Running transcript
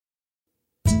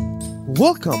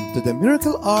Welcome to the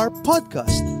Miracle Hour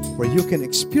podcast, where you can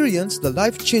experience the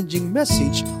life-changing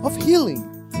message of healing,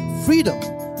 freedom,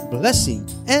 blessing,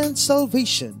 and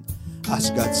salvation.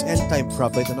 As God's end-time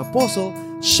prophet and apostle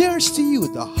shares to you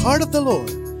the heart of the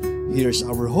Lord, here's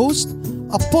our host,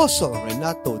 Apostle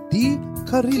Renato D.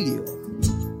 Carillo.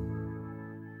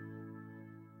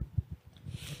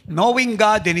 Knowing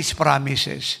God and His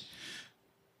promises.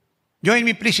 Join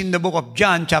me please in the book of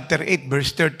John, chapter 8,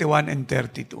 verse 31 and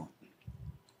 32.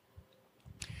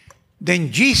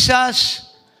 Then Jesus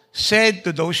said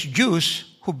to those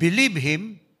Jews who believe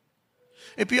Him,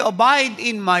 "If you abide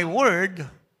in my word,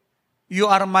 you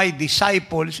are my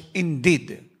disciples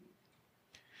indeed.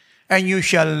 And you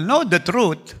shall know the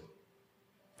truth,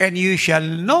 and you shall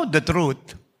know the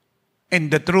truth, and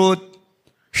the truth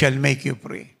shall make you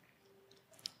free."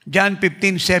 John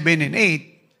 15:7 and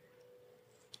 8,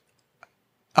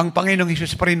 ang Panginoong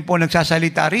Hesus pa rin po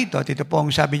nagsasalita rito at ito po ang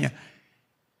sabi niya,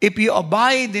 "If you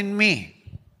abide in me,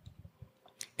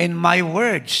 and my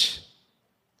words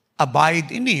abide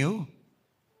in you,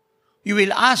 you will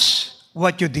ask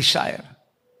what you desire."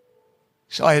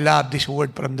 So I love this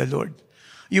word from the Lord.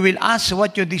 You will ask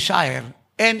what you desire,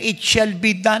 and it shall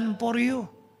be done for you.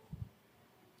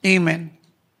 Amen.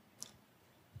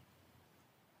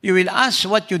 You will ask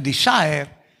what you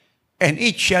desire, and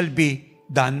it shall be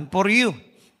done for you.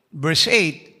 Verse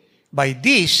 8, "By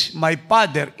this my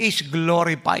Father is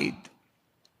glorified,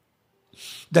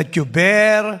 that you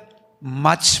bear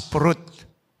much fruit,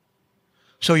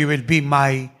 so you will be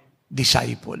my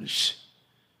disciples."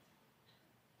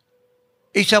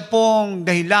 Isa pong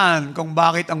dahilan kung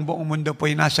bakit ang buong mundo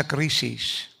po ay nasa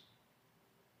krisis,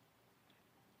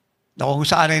 na kung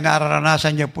saan ay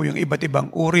nararanasan niya po yung iba't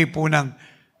ibang uri po ng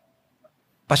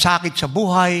pasakit sa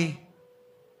buhay,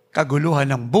 kaguluhan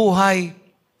ng buhay,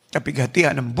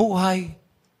 kapighatian ng buhay,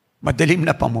 madilim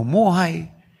na pamumuhay,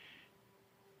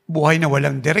 buhay na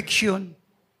walang direksyon,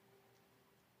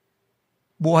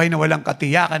 buhay na walang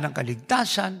katiyakan ng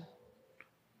kaligtasan.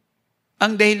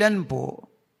 Ang dahilan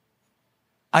po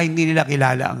ay hindi nila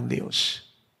kilala ang Diyos.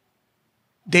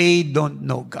 They don't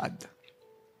know God.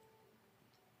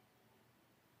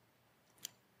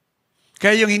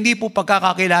 Kaya yung hindi po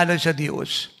pagkakakilala sa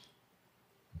Diyos,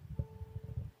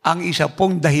 ang isa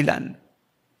pong dahilan,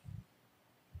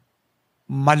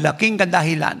 malaking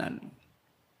kadahilanan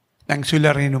ng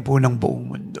suliranin po ng buong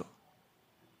mundo.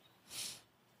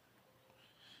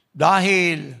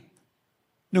 Dahil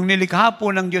nung nilikha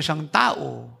po ng Diyos ang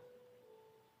tao,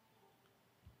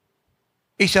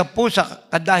 isa po sa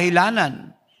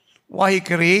kadahilanan why He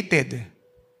created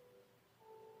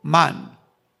man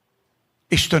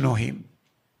is to know Him.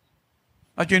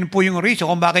 At yun po yung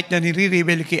reason kung bakit niya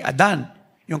nire-reveal kay Adan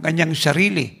yung kanyang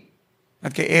sarili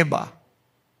at kay Eva.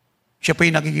 Siya po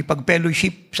yung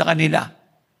nakikipag-fellowship sa kanila.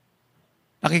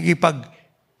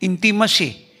 Nakikipag-intimacy,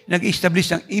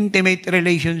 nag-establish ng intimate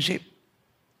relationship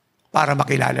para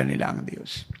makilala nila ang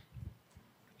Diyos.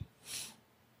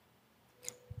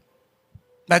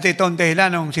 At ito ang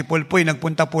dahilan nung si Paul po'y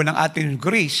nagpunta po ng Athens,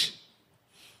 Greece,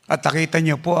 at nakita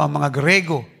niyo po ang mga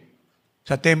Grego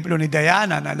sa templo ni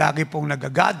Diana na lagi pong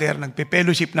nag-gather,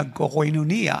 nagpe-fellowship,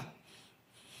 nagko-koinonia.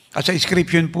 At sa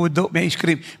inscription po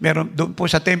meron doon po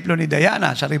sa templo ni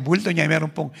Diana, sa rebulto niya,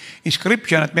 meron pong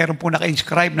inscription at meron pong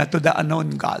naka-inscribe na to the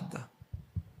unknown God.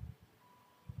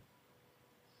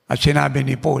 At sinabi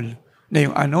ni Paul na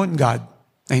yung unknown God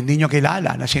na hindi nyo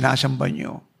kilala, na sinasamba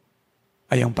nyo,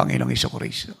 ay ang Panginoong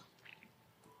Jesucristo.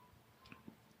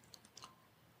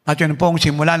 At yun po ang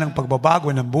simula ng pagbabago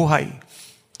ng buhay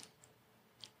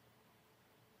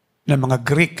ng mga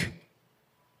Greek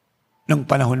ng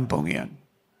panahon pong iyan.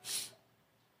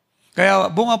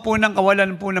 Kaya bunga po ng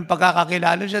kawalan po ng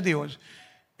pagkakakilala sa Diyos,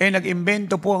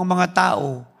 nag-imbento po ang mga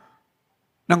tao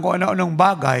ng kung ano-anong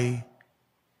bagay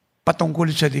patungkol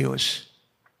sa Diyos.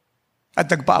 At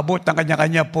nagpaabot ng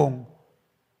kanya-kanya pong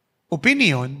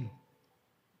opinion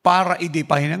para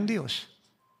idipahin ng Diyos.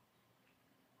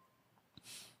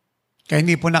 Kaya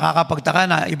hindi po nakakapagtaka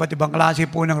na iba't ibang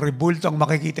klase po ng rebulto ang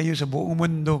makikita nyo sa buong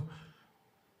mundo.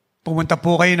 Pumunta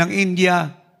po kayo ng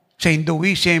India, sa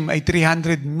Hinduism ay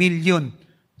 300 million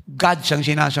gods ang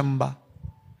sinasamba.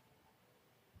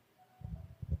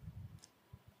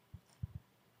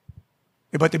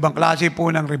 Iba't ibang klase po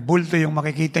ng rebulto yung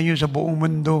makikita nyo sa buong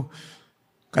mundo.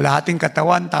 Kalahating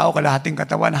katawan, tao, kalahating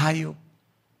katawan, hayop.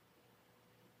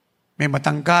 May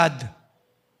matangkad,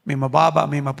 may mababa,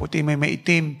 may maputi, may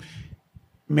maitim,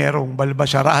 merong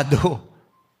balbasarado,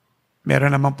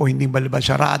 meron naman po hindi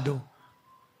balbasarado.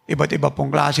 Iba't iba pong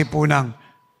klase po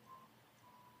ng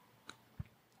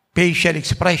facial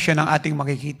expression ang ating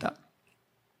makikita.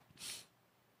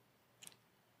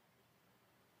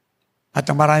 At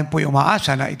ang marami po yung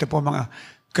umaasa na ito po mga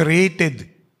created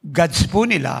gods po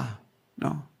nila.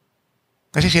 No?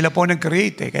 Kasi sila po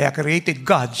nag-create, kaya created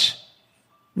gods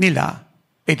nila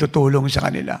ay tutulong sa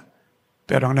kanila.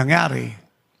 Pero ang nangyari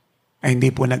ay hindi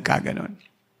po nagkaganon.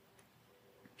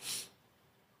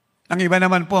 Ang iba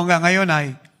naman po hanggang ngayon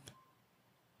ay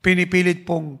pinipilit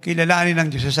pong kilalanin ng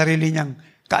Diyos sa sarili niyang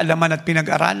kaalaman at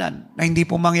pinag-aralan na hindi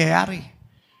po mangyayari.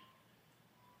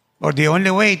 Or the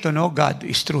only way to know God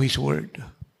is through His Word.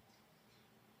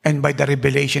 And by the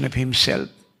revelation of Himself.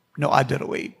 No other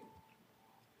way.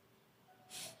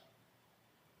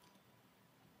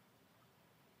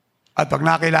 At pag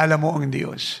nakilala mo ang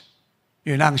Diyos,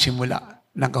 yun ang simula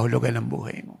ng kahulugan ng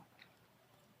buhay mo.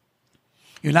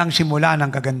 Yun ang simula ng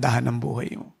kagandahan ng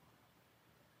buhay mo.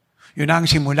 Yun ang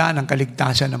simula ng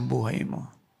kaligtasan ng buhay mo.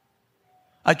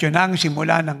 At yun ang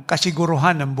simula ng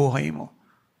kasiguruhan ng buhay mo.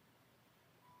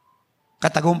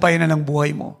 Katagumpayan na ng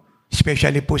buhay mo,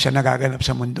 especially po sa nagaganap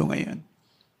sa mundo ngayon.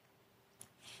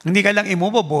 Hindi ka lang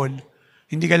immovable,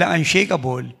 hindi ka lang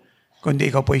unshakable,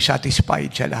 kundi ikaw po ay satisfied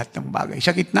sa lahat ng bagay.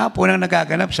 Sa gitna po ng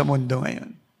nagaganap sa mundo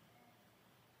ngayon.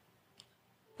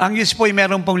 Ang Diyos po ay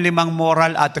meron pong 5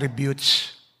 moral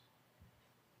attributes.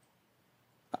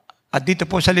 At dito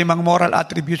po sa 5 moral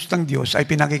attributes ng Diyos ay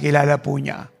pinakikilala po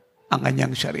niya ang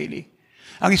kanyang sarili.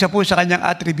 Ang isa po sa kanyang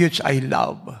attributes ay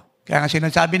love. Kaya nga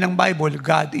sinasabi ng Bible,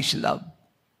 God is love.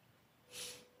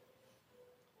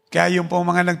 Kaya yung po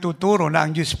mga nagtuturo na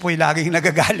ang Diyos po ay laging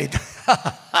nagagalit.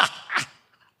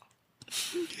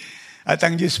 At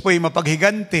ang Diyos po ay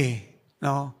mapaghiganti.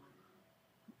 No?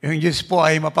 Yung Diyos po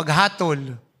ay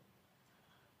mapaghatol.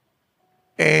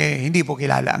 Hindi po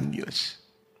kilala ang Diyos.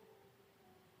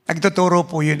 Nagtuturo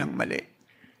po yun ang mali.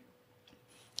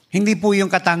 Hindi po yung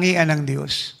katangian ng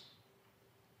Diyos.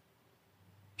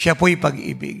 Siya po'y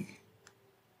pag-ibig.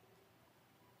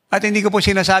 At hindi ko po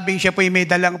sinasabing siya po'y may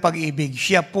dalang pag-ibig.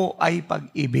 Siya po ay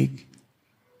pag-ibig.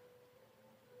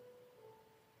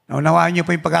 Naunawaan niyo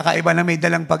po yung pagkakaiba na may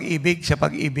dalang pag-ibig sa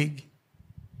pag-ibig.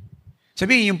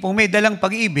 Sabihin, yung po may dalang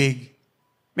pag-ibig,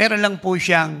 meron lang po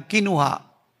siyang kinuha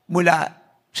mula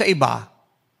sa iba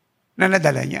na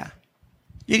nadala niya.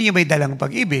 Yun yung may dalang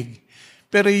pag-ibig.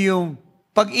 Pero yung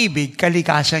pag-ibig,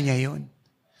 kalikasan niya yun.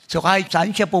 So kahit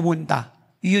saan siya pumunta,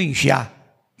 yun siya.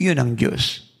 Yun ang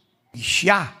Diyos.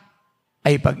 Siya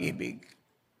ay pag-ibig.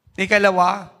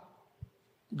 Ikalawa,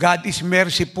 God is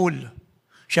merciful.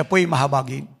 Siya po'y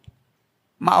mahabagin,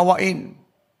 maawain.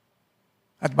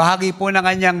 At bahagi po ng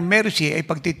kanyang mercy ay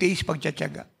pagtitiis,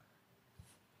 pagtsatsaga.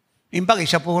 In fact,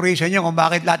 isa po reason niyo kung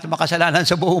bakit lahat ng makasalanan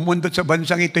sa buong mundo at sa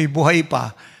bansang ito'y buhay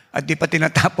pa at di pa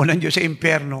tinatapon ng Diyos sa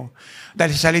impyerno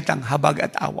dahil sa salitang habag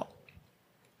at awa.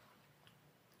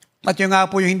 At yung nga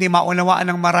po yung hindi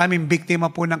maunawaan ng maraming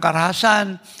biktima po ng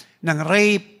karahasan, ng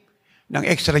rape, ng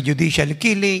extrajudicial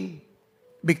killing,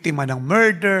 biktima ng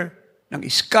murder, ng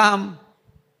scam,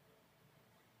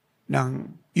 ng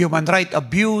human right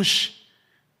abuse,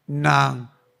 ng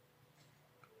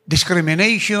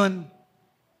discrimination,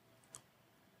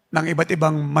 ng iba't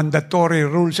ibang mandatory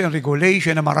rules and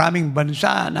regulation na maraming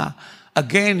bansa na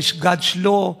against God's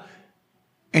law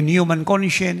and human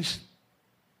conscience.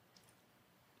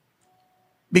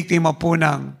 Biktima po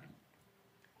ng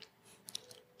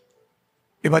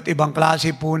iba't ibang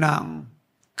klase po ng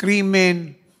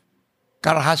krimen,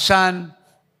 karahasan,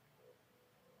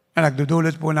 na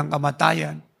nagdudulot po ng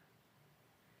kamatayan.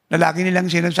 Na lagi nilang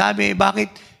sinasabi,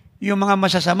 bakit yung mga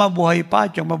masasama buhay pa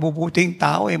at yung mabubuting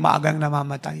tao ay maagang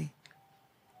namamatay?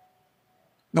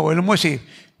 No, alam mo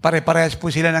pare-parehas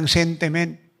po sila ng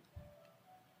sentiment.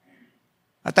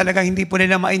 At talagang hindi po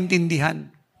nila maintindihan.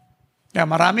 Kaya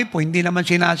marami po, hindi naman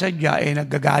sinasadya,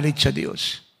 naggagalit sa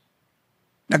Diyos.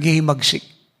 Naghihimagsik.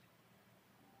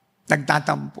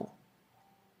 Nagtatampo.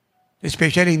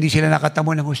 Especially, hindi sila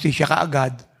nakatamo ng hustisya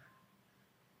kaagad.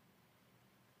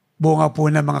 Bunga po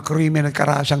ng mga krimen at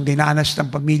karahasang dinanas ng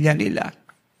pamilya nila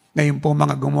na yung po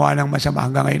mga gumawa ng masama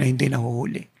hanggang ngayon na hindi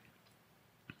nahuhuli.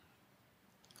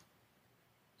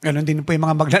 Ganon din po yung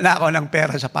mga magnanakaw ng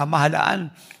pera sa pamahalaan,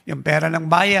 yung pera ng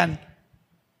bayan,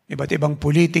 iba't ibang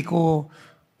politiko,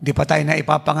 di pa tayo na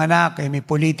ipapanganak, may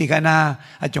politika na,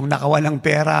 at yung nakawalang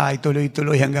pera ay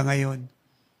tuloy-tuloy hanggang ngayon.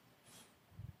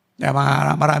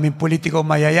 Maraming politiko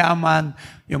mayayaman,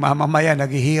 yung mamamayan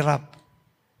naghihirap.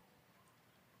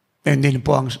 Yun din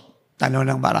po ang tanong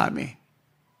ng marami.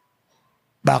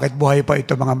 Bakit buhay pa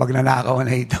ito mga magnanakaw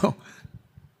na ito?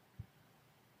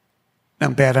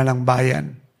 Ng pera ng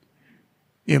bayan.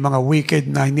 Yung mga wicked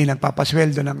na hindi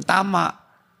nagpapasweldo ng tama.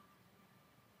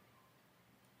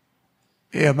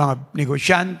 Yung mga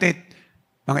negosyante,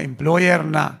 mga employer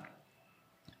na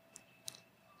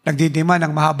Nagdidima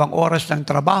ng mahabang oras ng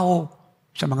trabaho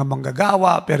sa mga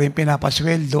manggagawa, pero yung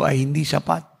pinapasweldo ay hindi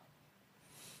sapat.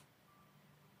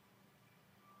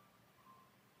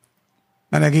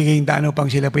 Na nagiging dano pang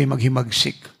sila po'y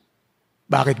maghimagsik.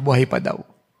 Bakit buhay pa daw?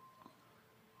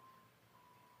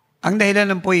 Ang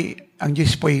dahilan ng po'y, ang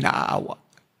Diyos po'y naaawa.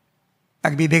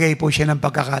 Nagbibigay po siya ng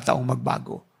pagkakataong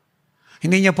magbago.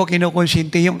 Hindi niya po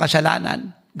kinukonsinti yung kasalanan.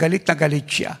 Galit na galit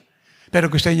siya. Pero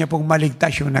gusto niya pong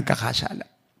maligtas yung nagkakasala.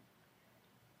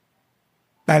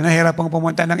 Dahil nahirap pong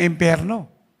pumunta ng impyerno.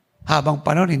 Habang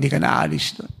panahon, hindi ka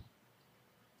naalis doon.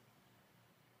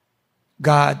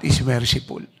 God is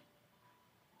merciful.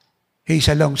 He is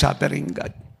a long-suffering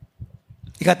God.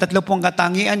 Ikatatlo pong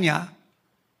katangian niya,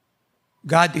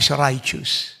 God is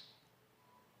righteous.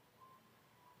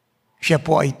 Siya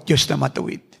po ay Diyos na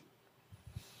matuwid.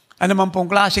 Ano man pong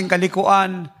klaseng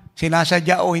kalikuan,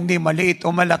 sinasadya o hindi, maliit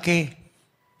o malaki,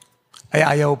 ay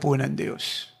ayaw po ng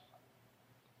Diyos.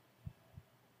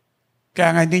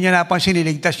 Kaya nga hindi niya napansin,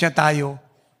 niligtas niya tayo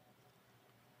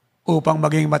upang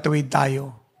maging matuwid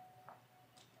tayo.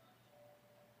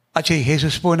 At si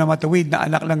Jesus po na matuwid na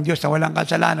anak ng Diyos na walang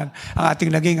kasalanan, ang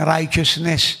ating naging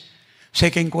righteousness.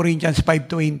 2 Corinthians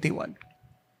 5:21.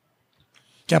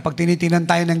 Kaya pag tinitinan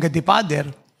tayo ng God the Father,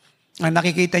 ang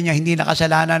nakikita niya, hindi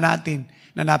nakasalanan natin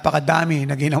na napakadami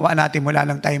na ginawa natin mula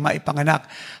lang tayo maipanganak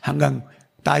hanggang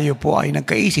tayo po ay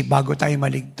nagkaisip bago tayo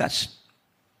maligtas.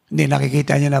 Hindi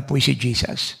nakikita niya na po si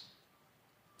Jesus.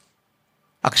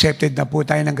 Accepted na po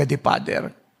tayo ng God the Father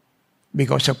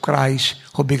because of Christ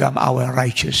who become our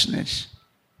righteousness.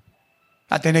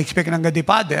 At in-expect ng God the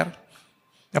Father,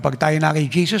 kapag tayo na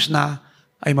kay Jesus na,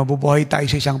 ay mabubuhay tayo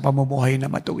sa isang pamumuhay na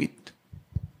matuwid.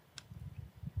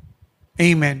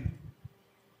 Amen.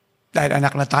 Dahil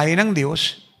anak na tayo ng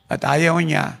Diyos at ayaw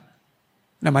niya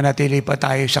na manatili pa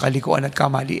tayo sa kalikuan at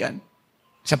kamalian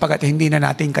sapagkat hindi na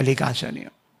natin kalikasan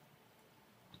niya.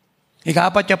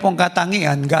 Ika-4 niya pong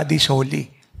katangian, God is holy.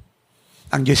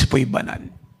 Ang Diyos po'y banal.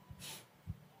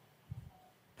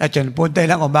 At yan po dahil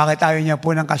lang kung bakit ayaw niya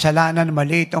po ng kasalanan,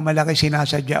 maliit o malaki,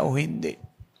 sinasadya o hindi.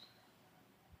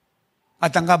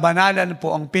 At ang kabanalan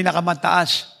po ang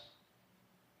pinakamataas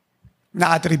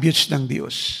na attributes ng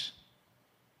Diyos.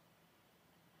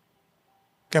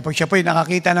 Kapag siya po'y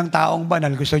nakakita ng taong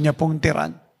banal, gusto niya pong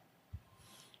tiran.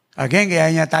 Again,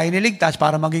 kaya niya tayo niligtas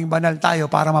para maging banal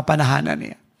tayo, para mapanahanan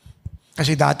niya.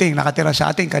 Kasi dating nakatira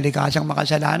sa ating kalikasang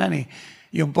makasalanan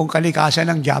yung pong kalikasan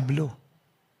ng dyablo.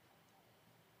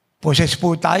 Possess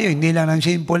po tayo, hindi lang ng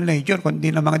simple nature,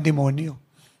 kundi ng mga demonyo.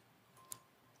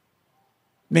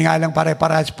 May nga lang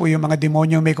pare-parehas po yung mga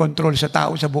demonyo may control sa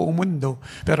tao sa buong mundo,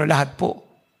 pero lahat po,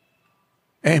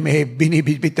 may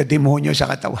binibitbit na demonyo sa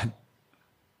katawan.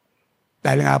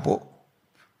 Dahil nga po,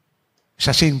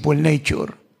 sa sinful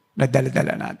nature na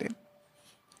dala-dala natin.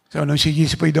 So, nung si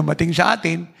Jesus po'y dumating sa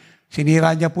atin,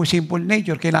 sinira niya po simple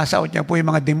nature, kinasaot niya po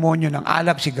yung mga demonyo ng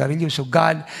alak, sigarilyo,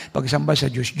 sugal, pagsamba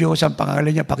sa Diyos, ang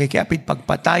pangalan niya, pakikiapid,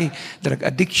 pagpatay, drug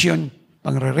addiction,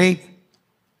 pangre-rape,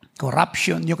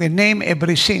 corruption, you can name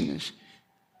every sins.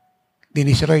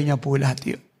 Dinisroy niya po lahat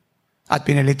yun. At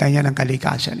pinalitan niya ng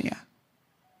kalikasan niya.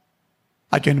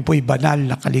 At yun po'y banal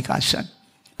na kalikasan,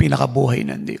 pinakabuhay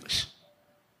ng Diyos.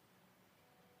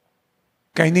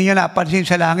 Kaya hindi niya napansin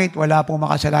sa langit, wala pong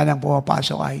makasalanang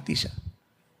pumapasok kahit isa.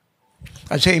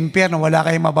 Kasi sa impyerno, wala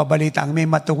kayong mababalita ang may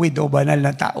matuwid o banal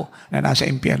na tao na nasa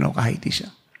impyerno kahit isa.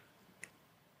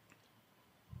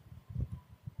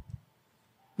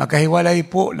 Magkahiwalay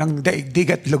po ng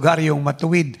daigdig at lugar yung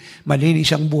matuwid, malinis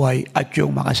ang buhay at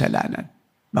yung makasalanan.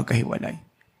 Magkahiwalay.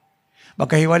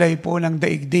 Magkahiwalay po ng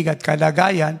daigdig at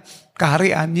kalagayan,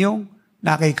 kaharian yung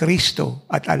na kay Kristo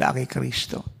at ala kay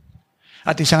Kristo.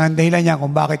 At isang dahilan niya kung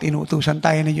bakit inuutusan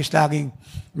tayo ng Diyos laging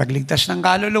magligtas ng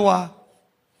kaluluwa,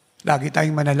 lagi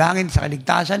tayong manalangin sa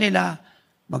kaligtasan nila,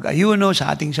 mag-ayuno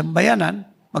sa ating sambayanan,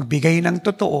 magbigay ng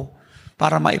totoo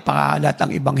para maipakalat ang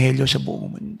ebanghelyo sa buong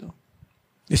mundo.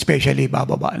 Especially,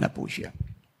 bababa na po siya.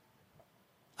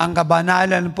 Ang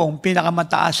kabanalan pong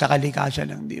pinakamataas sa kalikasan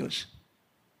ng Diyos.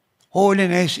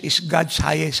 Holiness is God's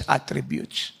highest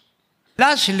attributes.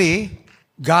 Lastly,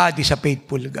 God is a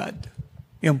faithful God.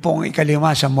 Yung pong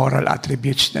ikalima sa moral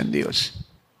attributes ng Diyos.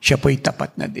 Siya po'y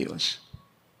tapat na Diyos.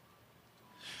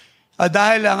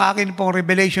 Dahil ang akin pong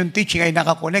revelation teaching ay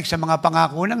nakakonect sa mga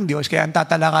pangako ng Diyos, kaya ang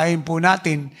tatalakayin po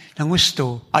natin ng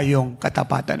gusto ay yung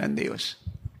katapatan ng Diyos.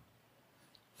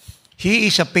 He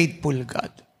is a faithful God.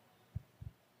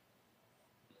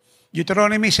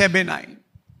 Deuteronomy 7:9.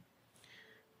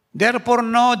 Therefore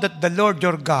know that the Lord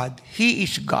your God, He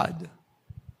is God,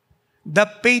 the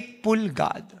faithful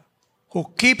God, who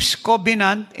keeps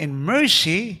covenant and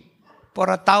mercy for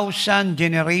 1,000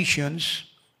 generations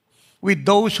with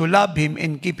those who love Him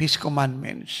and keep His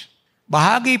commandments.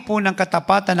 Bahagi po ng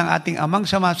katapatan ng ating Amang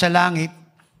sama sa langit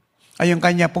ay yung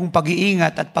Kanya pong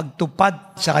pag-iingat at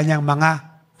pagtupad sa Kanyang mga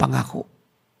pangako.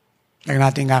 Huwag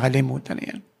natin kakalimutan na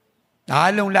yan.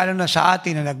 Lalong-lalo na sa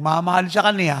atin na nagmamahal sa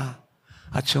Kanya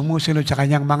at sumusunod sa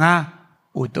Kanyang mga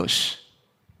utos.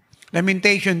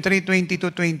 Lamentation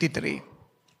 3:20-23.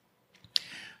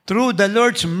 Through the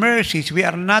Lord's mercies, we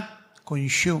are not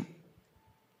consumed,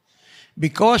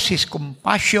 because His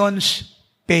compassions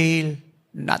fail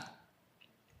not.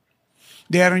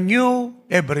 They are new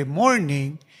every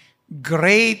morning.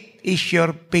 Great is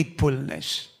your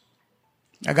faithfulness.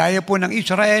 Nagaya po ng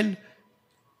Israel,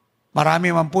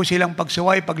 marami man po silang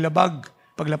pagsuway, paglabag,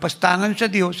 paglapastangan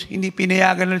sa Diyos, hindi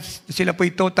pinayagan na sila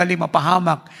po'y totally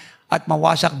mapahamak at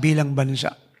mawasak bilang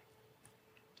bansa.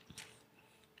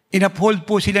 Inuphold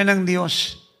po sila ng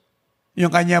Diyos. Yung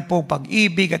Kanya po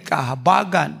pag-ibig at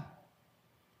kahabagan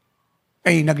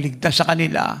ay nagligtas sa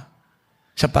kanila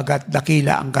sapagkat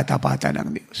dakila ang katapatan ng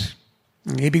Diyos.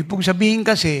 Ang ibig pong sabihin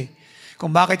kasi,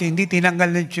 kung bakit hindi tinanggal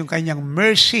na yung Kanyang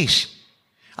mercies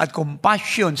at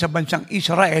compassion sa bansang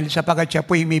Israel sapagkat siya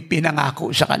po may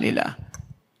pinangako sa kanila.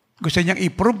 Gusto niyang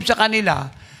i-prove sa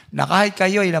kanila na kahit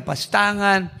kayo ay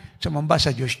lapastangan, sumamba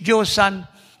sa Diyos-Diyosan,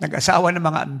 nag-asawa ng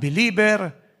mga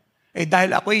unbeliever,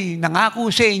 dahil ako'y nangako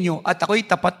sa inyo at ako'y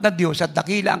tapat na Diyos at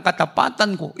dakila ang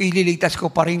katapatan ko, ililigtas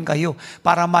ko pa rin kayo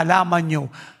para malaman nyo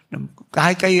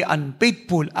kahit kayo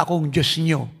unfaithful, akong Diyos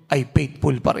nyo ay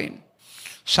faithful pa rin.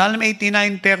 Psalm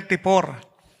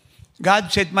 89:34, God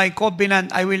said, my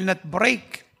covenant I will not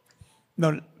break,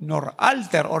 nor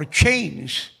alter or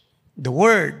change the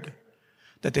word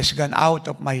that has gone out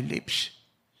of my lips.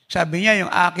 Sabi niya,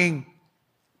 yung aking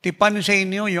tipan sa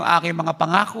inyo, yung aking mga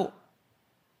pangako,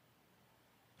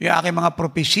 yung aking mga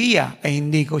propesiya ay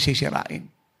hindi ko sisirain.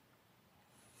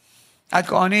 At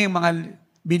kung ano yung mga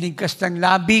binigkas ng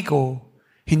labi ko,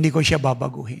 hindi ko siya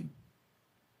babaguhin.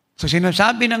 So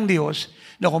sinasabi ng Diyos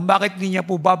na kung bakit hindi niya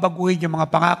po babaguhin yung mga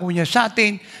pangako niya sa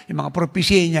atin, yung mga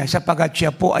propesiya niya, sapagat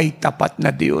siya po ay tapat na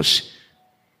Diyos.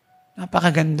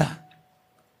 Napakaganda.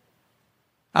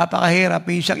 Napakahirap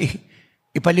isang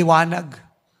ipaliwanag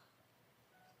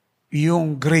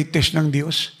yung greatest ng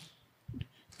Diyos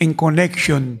in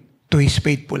connection to His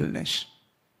faithfulness.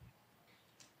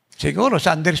 Siguro,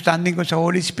 sa understanding ko sa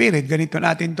Holy Spirit, ganito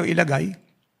natin to ilagay.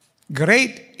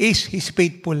 Great is His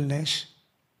faithfulness,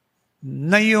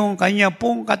 na yung Kanya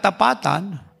pong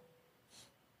katapatan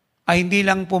ay hindi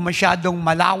lang po masyadong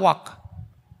malawak,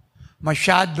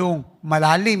 masyadong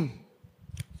malalim,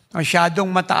 masyadong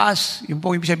mataas. Yung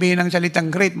po ibig sabihin ng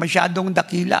salitang great, masyadong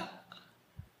dakila.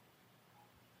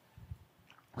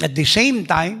 At the same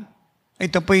time,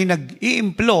 ito po yung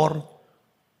nag-i-implore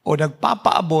o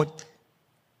nagpapaabot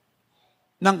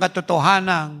ng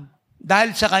katotohanan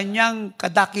dahil sa kanyang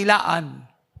kadakilaan,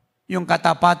 yung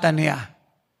katapatan niya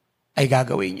ay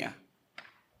gagawin niya.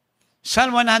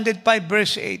 Psalm 105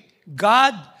 verse 8,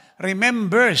 God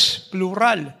remembers,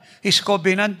 plural, His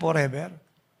covenant forever.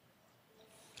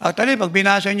 Actually, pag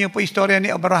binasa niyo po istorya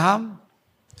ni Abraham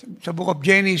sa book of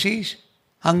Genesis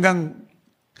hanggang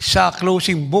sa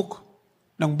closing book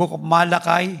ng Book of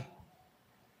Malachi,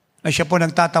 na siya po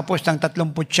nagtatapos ng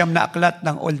 39 na aklat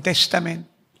ng Old Testament,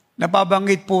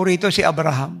 nababanggit po rito si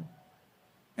Abraham.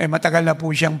 Matagal na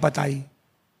po siyang patay.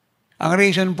 Ang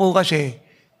reason po kasi,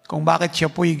 kung bakit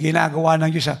siya po'y ginagawa ng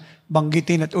Diyos,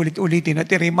 banggitin at ulit-ulitin at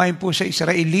i-remind po sa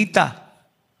Israelita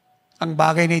ang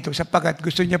bagay na ito, sapagkat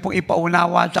gusto niya pong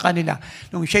ipaunawa sa kanila.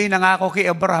 Nung siya'y nangako kay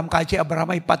Abraham, kahit si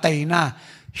Abraham ay patay na,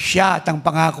 siya at ang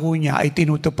pangako niya ay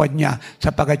tinutupad niya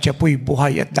sapagkat siya po'y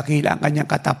buhay at dakila ang kanyang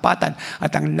katapatan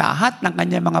at ang lahat ng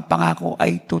kanyang mga pangako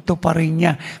ay tutuparin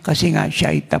niya kasi nga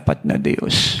siya ay tapat na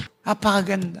Diyos.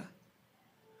 Napakaganda.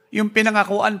 Yung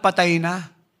pinangakuan patay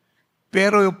na,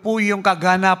 pero po yung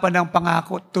kaganapan ng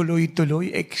pangako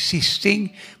tuloy-tuloy,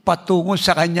 existing, patungo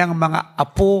sa kanyang mga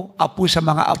apo sa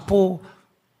mga apo.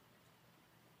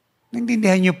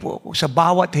 Naintindihan niyo po ako, sa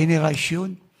bawat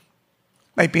henerasyon,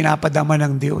 may pinapadama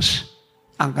ng Diyos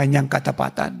ang kanyang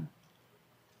katapatan.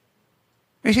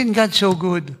 Isn't God so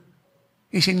good?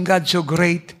 Isn't God so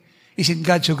great? Isn't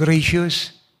God so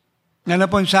gracious?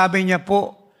 Nalapon sabi niya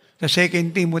po sa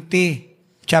 2 Timothy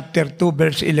chapter 2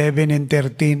 verse 11 and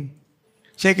 13.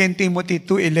 2 Timothy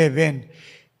 2:11.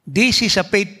 This is a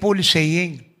faithful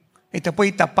saying. Ito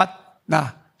po'y tapat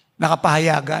na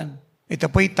nakapahayagan. Ito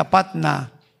po'y tapat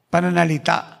na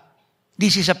pananalita.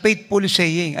 This is a faithful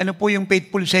saying. Ano po yung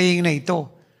faithful saying na ito?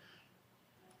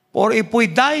 For if we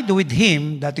died with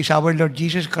Him, that is our Lord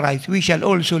Jesus Christ, we shall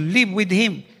also live with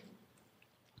Him.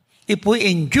 If we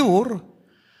endure,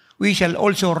 we shall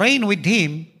also reign with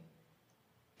Him.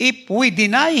 If we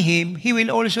deny Him, He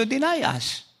will also deny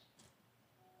us.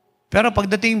 Pero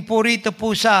pagdating po rito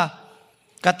po sa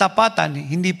katapatan,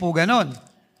 hindi po ganon.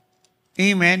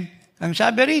 Amen? Ang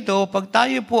sabi rito, pag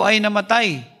tayo po ay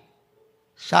namatay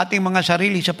sa ating mga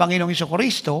sarili sa Panginoong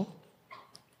Jesucristo,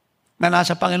 na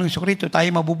nasa Panginoong Jesucristo, tayo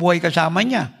mabubuhay kasama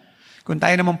niya. Kung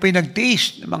tayo naman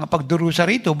pinagtiis ng mga pagdurusa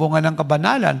rito, bunga ng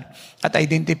kabanalan at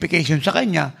identification sa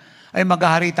Kanya, ay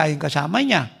maghahari tayong kasama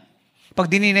niya. Pag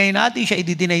dininay natin siya,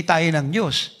 ididinay tayo ng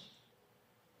Diyos.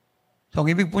 So, ang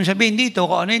ibig pong sabihin dito,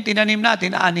 kung ano yung tinanim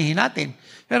natin, aanihin natin.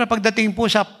 Pero pagdating po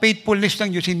sa faithfulness ng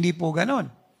Diyos, hindi po ganon.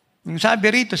 Yung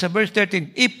sabi rito sa verse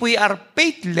 13, if we are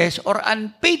faithless or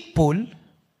unfaithful,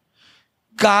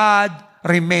 God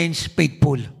remains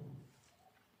faithful.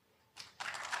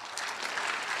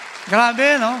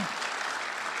 Grabe, no?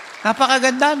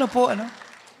 Napakaganda, no po, ano?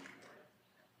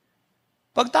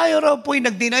 Pag tayo raw po'y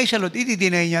nag-deny sa Lord,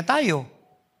 i-deny niya tayo.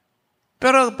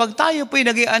 Pero pag tayo po'y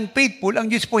naging unfaithful, ang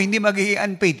Diyos po hindi magiging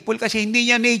unfaithful kasi hindi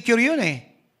niya nature yun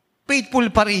eh. Faithful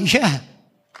pa rin siya.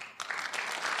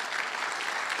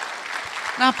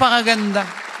 Napakaganda.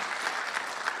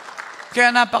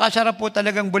 Kaya napakasarap po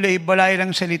talagang bulay-bulay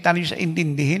ng salita niyo sa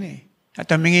intindihin eh. At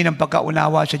humingi ng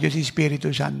pagkaunawa sa Diyos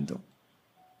Espiritu Santo.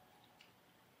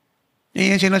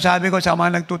 Yan yung sinasabi ko sa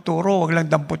mga nagtuturo, wag lang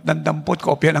dampot ng dampot,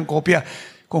 kopya ng kopya.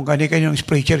 Kung kani-kanyang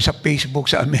preacher sa Facebook,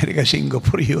 sa Amerika,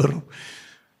 Singapore, Europe.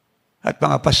 At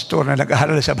mga pastor na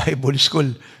nag-aaral sa Bible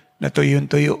School na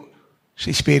tuyo-tuyo sa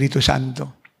Espiritu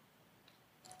Santo.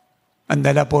 Ang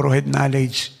dala puro head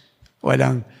knowledge,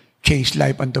 walang change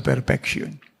life unto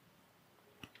perfection.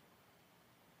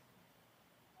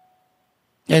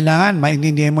 Kailangan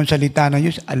maintindihan mo ang salita ng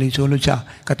Diyos alinsunod sa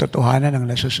katotohanan ng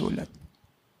nasusulat.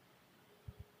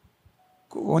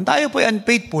 Kung tayo po ay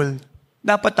unfaithful,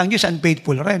 dapat ang Diyos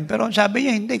unfaithful rin. Pero sabi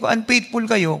niya, hindi. Kung unfaithful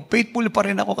kayo, faithful pa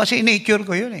rin ako kasi nature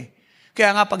ko yun eh.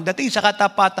 Kaya nga pagdating sa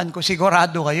katapatan ko,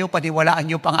 sigurado kayo, paniwalaan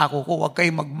niyo pangako ko, huwag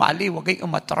kayong magmali, huwag kayong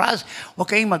umatras, huwag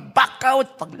kayong mag-back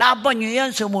out, paglaban niyo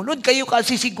yan, sumunod kayo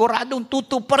kasi siguradong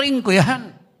tutuparin ko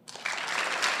yan.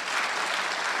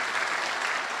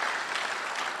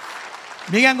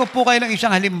 Bigyan ko po kayo ng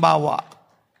isang halimbawa.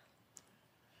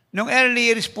 Nung early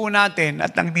years po natin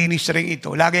at ang ministry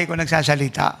ito, lagi ko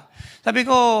nagsasalita. Sabi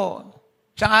ko,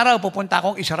 isang araw pupunta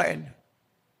akong Israel.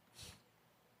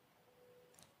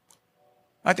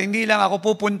 At hindi lang ako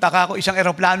pupunta ka, ako isang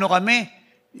eroplano kami,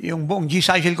 yung buong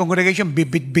Jesus congregation,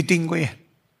 bibit-biting ko yan.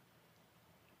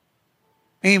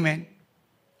 Amen.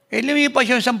 Eh, lumipas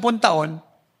yung 10 taon,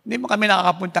 hindi mo kami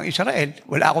nakakapuntang Israel.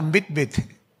 Wala akong bit-bit.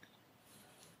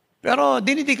 Pero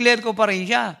dinideclare ko pa rin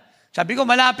siya. Sabi ko,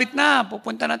 malapit na,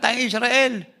 pupunta na tayong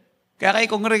Israel. Kaya kayo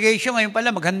congregation, ngayon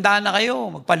pala, maghanda na kayo,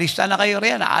 magpalista na kayo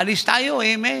riyan, aalis tayo,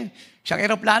 amen. Isang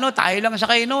eroplano, tayo lang sa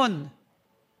kayo nun.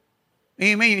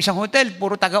 Amen. Isang hotel,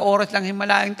 puro taga-oras lang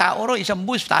himalayang tao ro. Isang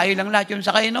bus, tayo lang lahat yun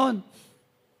sa kayo nun.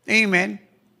 Amen.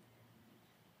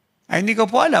 Ay, hindi ko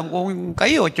po alam kung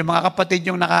kayo at yung mga kapatid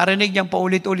yung nakarinig niyang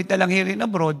paulit-ulit na lang here in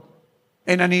abroad,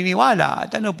 eh naniniwala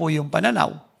at ano po yung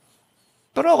pananaw.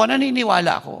 Pero ako,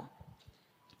 naniniwala ako.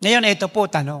 Ngayon, ito po,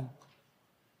 tanong.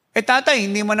 Eh tatay,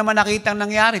 hindi mo naman nakitang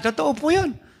nangyari. Totoo po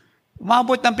yun.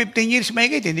 Umabot ng 15 years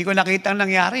mahigit, hindi ko nakitang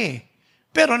nangyari.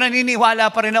 Pero naniniwala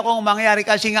pa rin ako kung mangyari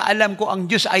kasi nga alam ko ang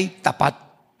Diyos ay tapat.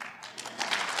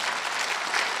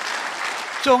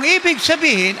 So, ang ibig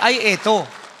sabihin ay ito.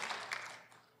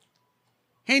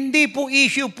 Hindi po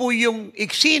issue po yung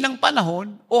iksi ng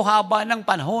panahon o haba ng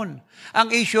panahon. Ang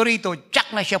issue rito,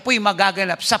 tsak na siya po'y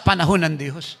magaganap sa panahon ng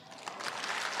Diyos.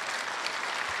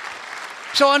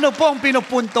 So ano po ang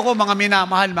pinupunto ko, mga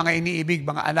minamahal, mga iniibig,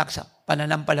 mga anak sa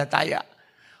pananampalataya?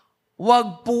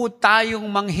 Huwag po tayong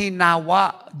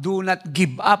manghinawa. Do not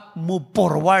give up. Move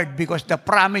forward because the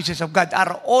promises of God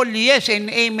are all yes and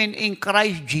amen in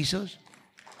Christ Jesus.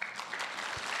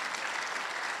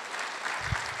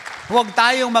 Huwag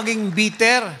tayong maging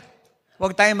bitter.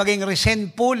 Huwag tayong maging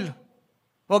resentful.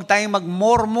 Huwag tayong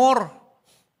mag-murmur.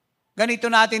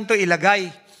 Ganito natin to ilagay.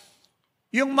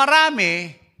 Yung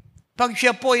marami, pag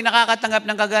siya po ay nakakatanggap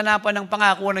ng kaganapan ng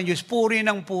pangako ng Diyos, puri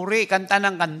ng puri, kanta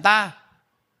ng kanta.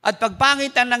 At pag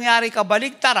pangit ang nangyari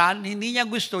kabaligtaran, hindi niya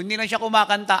gusto, hindi na siya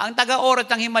kumakanta. Ang taga-orat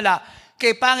ng himala,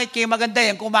 kay pangit, kay maganda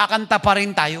yan, kumakanta pa rin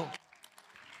tayo.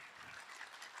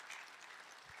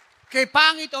 Kay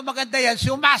pangit o maganda yan,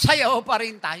 sumasayaw pa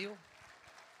rin tayo.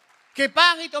 Kay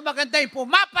pangit o maganda yan,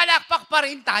 pumapalakpak pa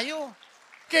rin tayo.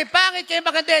 Kay pangit, kay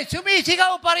maganda yan,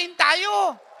 sumisigaw pa rin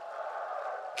tayo.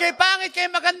 Kay pangit,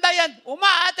 kay maganda yan,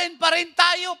 umaaten pa rin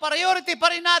tayo, priority pa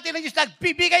rin natin ang Diyos,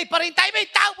 nagbibigay pa rin tayo. May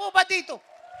tao po ba dito?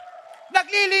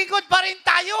 Naglilingkod pa rin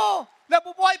tayo.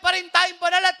 Nabubuhay pa rin tayong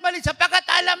banal at mali sapagkat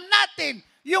alam natin,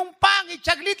 yung pangit,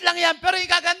 saglit lang yan, pero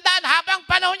yung kagandahan habang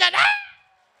panahon yan,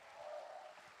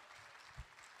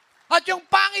 At yung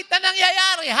pangit na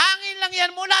nangyayari, hangin lang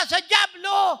yan mula sa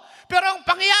dyablo. Pero ang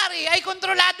pangyayari ay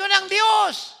kontrolado ng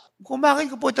Diyos. Kung bakit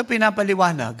ko po ito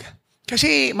pinapaliwanag?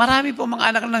 Kasi marami po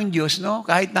mga anak ng Diyos, no?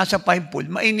 Kahit nasa five pool,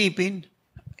 mainipin.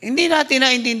 Hindi natin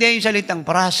naintindihan yung salitang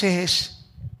process,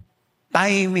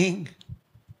 timing,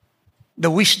 the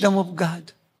wisdom of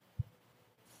God.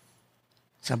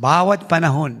 Sa bawat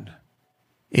panahon,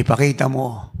 ipakita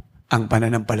mo ang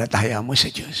pananampalataya mo sa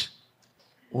Diyos.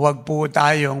 Huwag po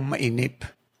tayong mainip.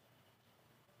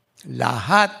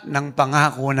 Lahat ng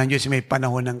pangako ng Diyos may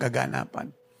panahon ng kaganapan.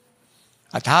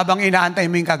 At habang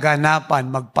inaantay mo yung kaganapan,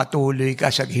 magpatuloy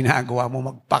ka sa ginagawa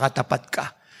mo, magpakatapat ka.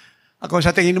 At kung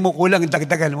sa tingin mo kulang,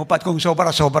 dagdagan mo pa. At kung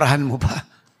sobra-sobrahan mo pa.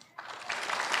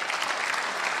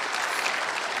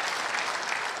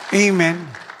 Amen.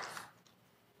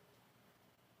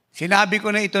 Sinabi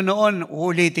ko na ito noon,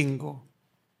 uulitin ko.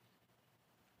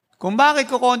 Kung bakit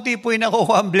ko konti po yung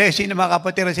nakuha ang blessing ng mga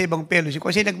kapatira sa ibang fellowship,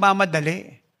 kasi nagmamadali.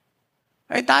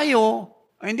 Ay tayo,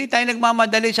 hindi tayo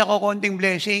nagmamadali sa kukunting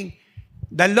blessing.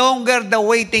 The longer the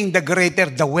waiting, the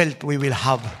greater the wealth we will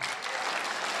have.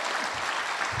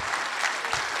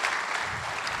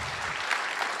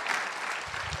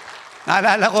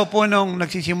 Naalala ko po nung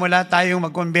nagsisimula tayong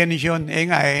mag-convention,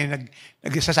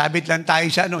 nagsasabit lang tayo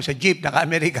sa jeep,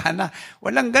 naka-Amerikana.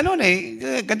 Walang ganun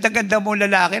Ganda-ganda mo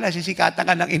lalaki, nasisikatan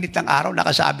ka ng init ng araw,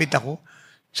 nakasabit ako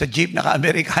sa jeep,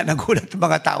 naka-Amerikana, gulat ng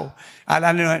mga tao.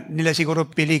 Alam nila siguro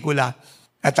pelikula,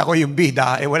 at ako yung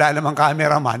bida, wala namang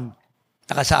cameraman,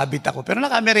 nakasabit ako. Pero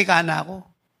naka-Amerikana ako.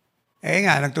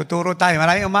 Nagtuturo tayo,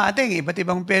 maraming umaating, iba't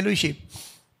ibang fellowship.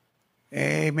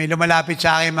 May lumalapit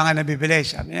sa akin mga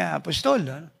nabibilis. Sabi niya,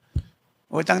 Apostol,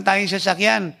 utang tayong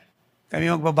sasakyan. Kami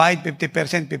magbabayad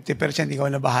 50%, 50%, ikaw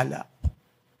na bahala.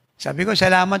 Sabi ko,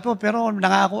 salamat po, pero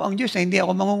nangako ang Diyos na hindi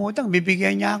ako mangungutang,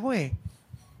 bibigyan niya ako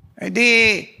Di,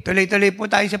 tuloy-tuloy po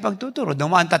tayo sa pagtuturo.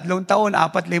 Dumaan 3 taon,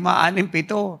 4, 5, 6,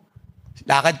 7.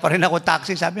 Lakad pa rin ako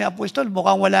taxi. Sabi niya, Apostol,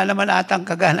 mukhang wala naman atang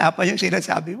kaganapan yung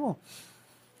sinasabi mo.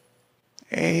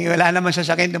 Wala naman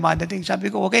sasakyan dumadating. Sabi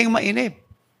ko, huwag kayong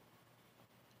mainip.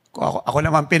 Ako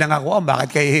naman pinangakuan,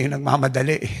 bakit kayo yung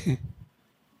nagmamadali?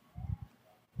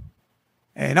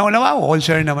 Naunawa ko,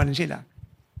 concern naman sila.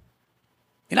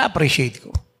 Ina-appreciate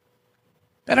ko.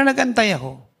 Pero nagantay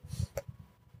ako.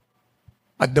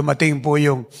 At dumating po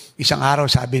yung isang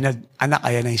araw, sabi na, anak,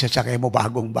 ayan na yung sasakay mo,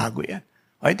 bagong-bago yan.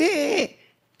 O di,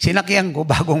 sinakyan ko,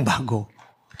 bagong-bago.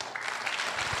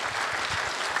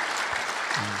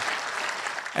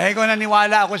 Kung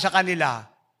naniwala ako sa kanila,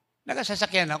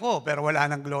 nagasasakyan ako, pero wala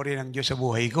nang glory ng Diyos sa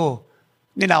buhay ko.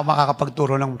 Hindi na ako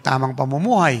makakapagturo ng tamang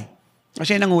pamumuhay.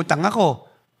 Kasi nangutang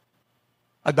ako.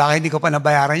 At baka hindi ko pa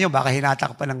nabayaran yun, baka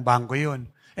hinatak pa ng bangko yun.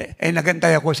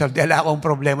 Nagantay ako, wala akong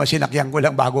problema, sinakyan ko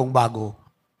lang bagong-bago.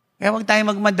 Kaya huwag tayo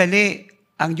magmadali.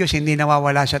 Ang Diyos hindi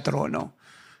nawawala sa trono.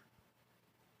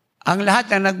 Ang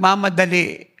lahat na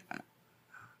nagmamadali,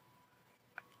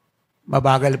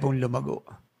 mabagal pong lumago.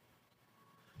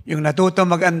 Yung natuto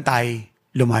mag-antay,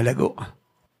 lumalago.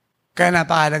 Kaya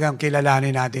napakalagang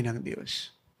kilalanin natin ang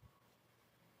Diyos.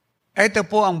 Ito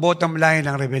po ang bottom line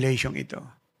ng revelation ito.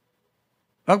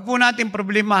 Huwag po natin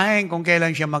problemahin kung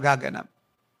kailan siya magaganap.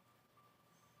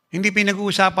 Hindi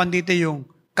pinag-uusapan dito yung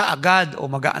kaagad o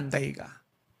mag-aantay ka.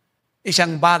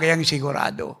 Isang bagay ang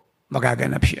sigurado,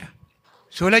 magaganap siya.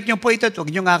 Sulat niyo po ito at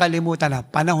huwag niyo kakalimutan na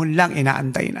panahon lang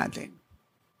inaantay natin.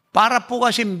 Para po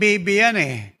kasing baby yan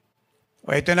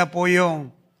O ito na po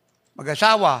yung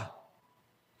mag-asawa,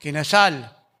 kinasal,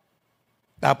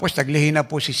 tapos naglihi na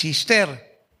po si sister.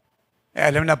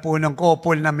 Alam na po ng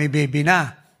couple na may baby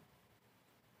na.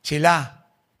 Sila.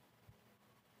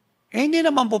 Hindi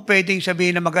naman po pwedeng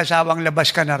sabihin na mag-asawang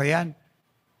labas ka na riyan.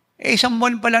 1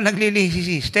 buwan pa lang naglilihi si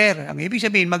sister. Ang ibig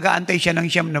sabihin, mag-aantay siya ng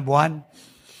 9 na buwan.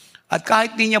 At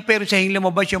kahit di niya pero sahing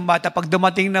lumabas yung bata, pag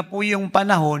dumating na po yung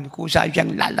panahon, kung saan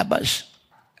siyang lalabas.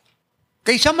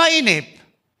 Kaysa mainip,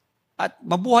 at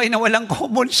mabuhay na walang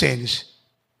common sense,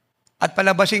 at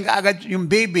palabasin ka agad yung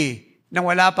baby nang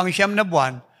wala pang 9 na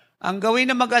buwan, ang gawin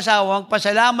ng mag-asawa,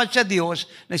 magpasalamat sa Diyos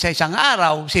na sa isang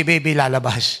araw, si baby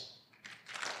lalabas.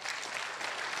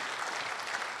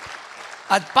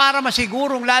 At para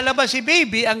masigurong lalabas si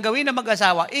baby, ang gawin ng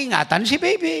mag-asawa, ingatan si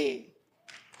baby.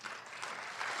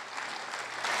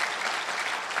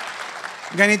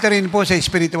 Ganito rin po sa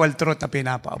spiritual truth na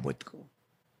pinapaabot ko.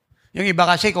 Yung iba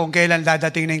kasi kung kailan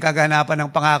dadating na yung kaganapan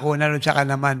ng pangako na rin, saka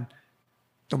naman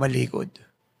tumalikod.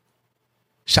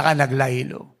 Saka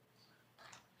naglaylo.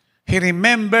 He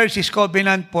remembers His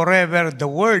covenant forever, the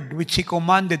word which He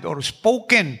commanded or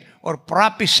spoken or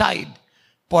prophesied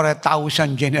for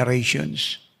 1,000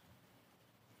 generations.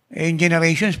 Yung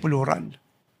generations, plural.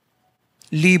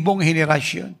 Libong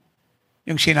henerasyon.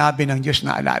 Yung sinabi ng Diyos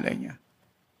na alala niya.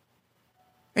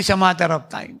 It's a matter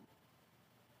of time.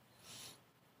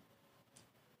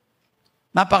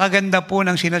 Napakaganda po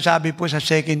ng sinasabi po sa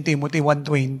 2 Timothy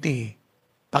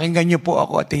 1:20. Pakinggan niyo po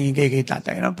ako at tingin kay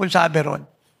tatay. Ano po sabi ron?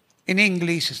 In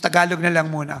English, sa Tagalog na lang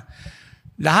muna.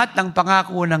 Lahat ng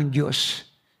pangako ng Diyos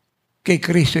kay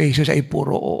Kristo Jesus ay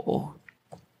puro oo.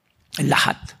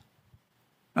 Lahat.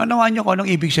 Naunawaan niyo kung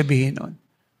anong ibig sabihin nun?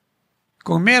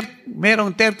 Kung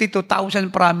merong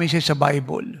 32,000 promises sa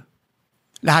Bible,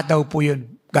 lahat daw po yun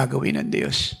gagawin ng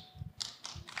Diyos.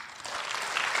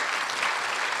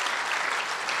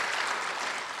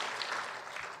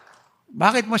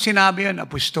 Bakit mo sinabi yun,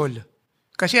 Apostol?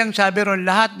 Kasi ang sabi ron,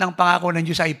 lahat ng pangako ng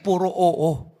Diyos ay puro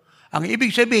oo. Ang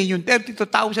ibig sabihin, yung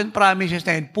 32,000 promises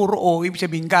na yun, puro oo, ibig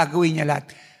sabihin gagawin niya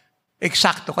lahat.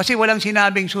 Eksakto. Kasi walang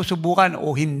sinabing susubukan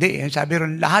o hindi. Sabi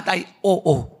ron, lahat ay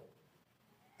oo.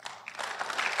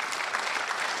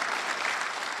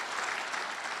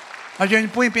 Kasi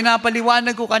yun po yung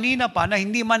pinapaliwanag ko kanina pa na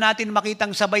hindi man natin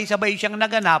makitang sabay-sabay siyang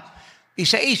naganap,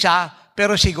 isa-isa,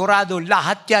 pero sigurado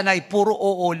lahat yan ay puro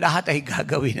oo, lahat ay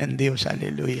gagawin ng Diyos.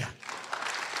 Hallelujah.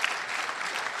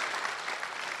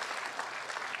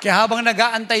 Kaya habang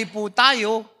nag-aantay po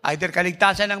tayo, either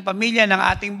kaligtasan ng pamilya, ng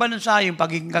ating bansa, yung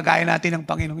pagiging kagaya natin ng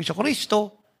Panginoong Jesucristo,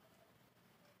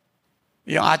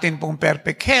 yung atin pong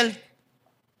perfect health,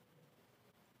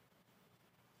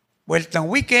 wealth ng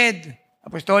wicked,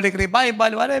 apostolic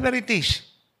revival, whatever it is.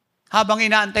 Habang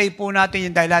inaantay po natin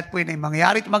yung dahil lahat po yun ay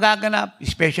mangyari at magaganap,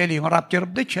 especially yung rapture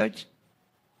of the church,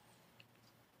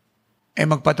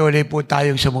 magpatuloy po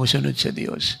tayong sumusunod sa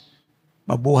Diyos.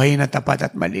 Mabuhay na tapat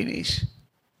at malinis.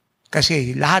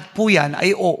 Kasi lahat po yan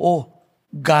ay oo,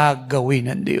 gagawin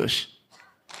ng Diyos.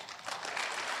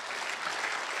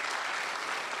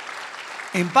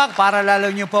 In fact, para lalo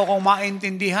niyo po akong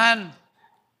maintindihan,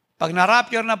 pag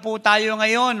na-rapture na po tayo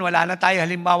ngayon, wala na tayo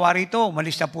halimbawa rito,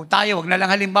 umalis na po tayo, wag na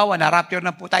lang halimbawa, na-rapture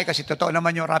na po tayo, kasi totoo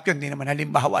naman yung rapture, hindi naman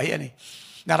halimbawa yan eh.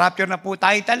 Na-rapture na po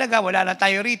tayo talaga, wala na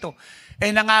tayo rito.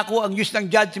 Nangako ang Diyos ng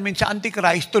judgment sa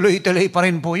Antichrist, tuloy-tuloy pa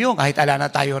rin po yun, kahit ala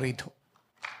na tayo rito.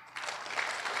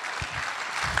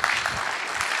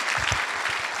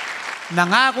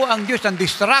 Nangako ang Diyos ng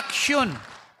destruction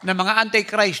ng mga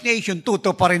Antichrist nation,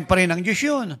 tuto pa rin ang Diyos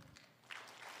yun.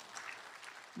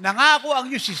 Nangako ang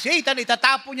Diyos si Satan,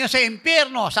 itatapon niya sa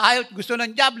impyerno. Sa ayaw gusto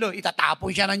ng Diablo,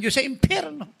 itatapon siya ng Diyos sa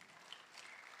impyerno.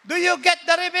 Do you get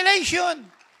the revelation?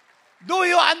 Do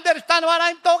you understand what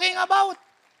I'm talking about?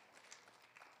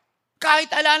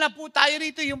 Kahit ala na po tayo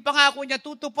rito, yung pangako niya,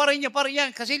 tutuparin niya pa rin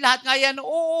yan. Kasi lahat nga yan,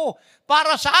 oo,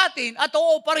 para sa atin, at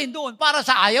oo pa rin doon, para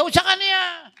sa ayaw sa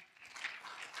Kanya.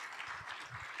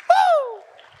 Woo!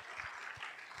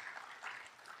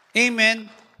 Amen.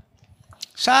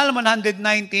 Psalm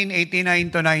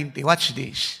 119:89-90. Watch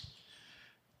this.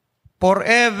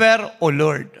 Forever, O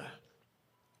Lord,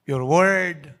 your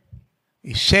word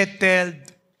is settled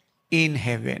in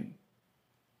heaven.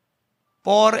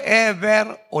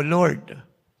 Forever, O Lord,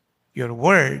 your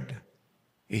word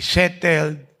is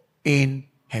settled in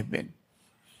heaven.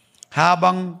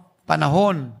 Habang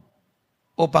panahon,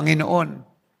 O Panginoon,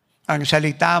 ang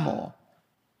salita mo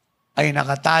ay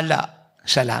nakatala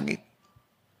sa langit.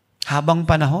 Habang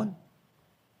panahon.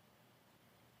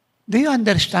 Do you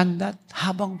understand that?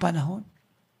 Habang panahon.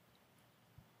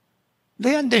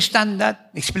 Do you understand that?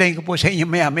 Explain ko po sa inyo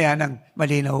maya-maya ng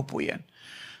malinaw po yan.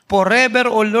 Forever,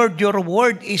 O Lord, your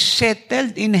word is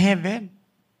settled in heaven.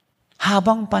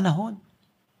 Habang panahon.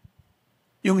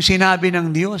 Yung sinabi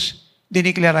ng Diyos,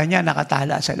 diniklara niya,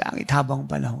 nakatala sa langit habang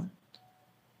panahon.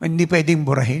 Hindi pwedeng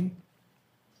burahin.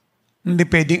 Hindi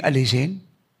pwedeng alisin.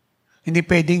 Hindi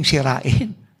pwedeng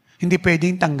sirain. Hindi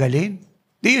pwedeng tanggalin.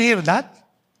 Do you hear that?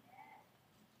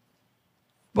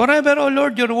 Forever, O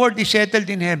Lord, your word is settled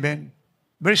in heaven.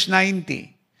 Verse 90.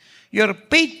 Your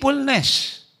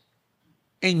faithfulness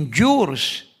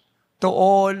endures to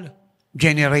all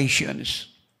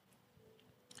generations.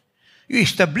 You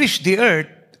establish the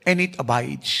earth and it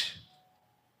abides.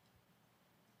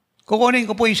 Kukunin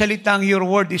ko po yung salitang, your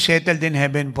word is settled in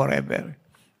heaven forever.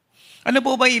 Ano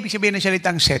po ba ibig sabihin ng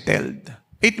salitang settled?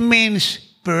 It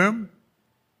means firm.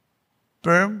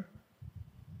 Firm.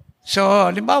 So,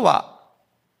 halimbawa,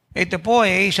 ito po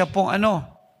isa pong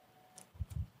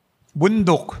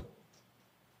bundok.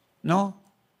 No?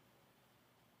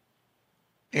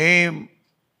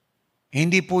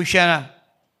 Hindi po siya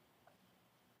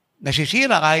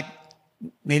nasisira kahit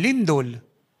may lindol.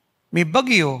 may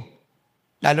bagyo,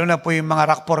 lalo na po yung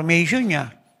mga rock formation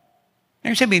niya,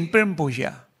 yung sabihin, firm po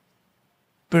siya.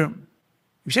 Firm.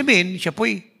 Yung sabihin, siya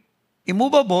po'y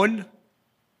immovable,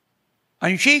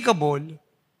 unshakable,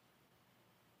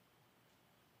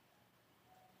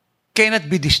 cannot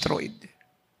be destroyed.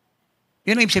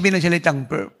 Yun ang ibig sabihin ng salitang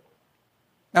firm.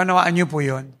 Naunawaan niyo po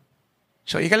yun.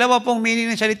 So, ikalawa pong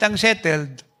meaning ng salitang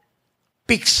settled,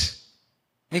 fix.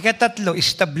 Ikatatlo,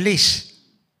 establish.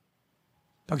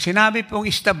 Pag sinabi pong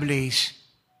establish,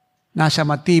 nasa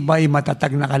matibay,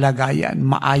 matatag na kalagayan,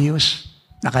 maayos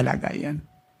na kalagayan.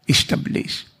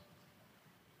 Establish.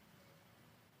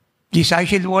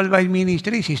 Decisive Worldwide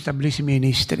Ministry is established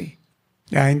ministry.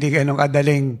 Kaya hindi ganun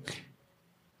kadaling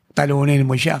talunin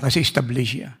mo siya kasi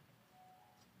establish siya.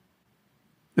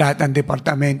 Lahat ng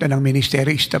departamento ng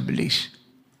ministry establish.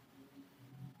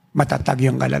 Matatag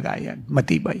yung kalagayan.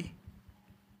 Matibay.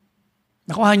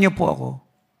 Nakuha niyo po ako.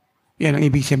 Yan ang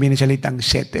ibig sabihin ng salitang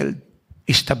settled,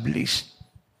 established.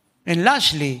 And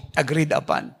lastly, agreed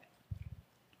upon.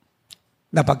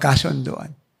 Napagkasunduan.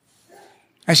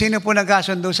 Ay sino po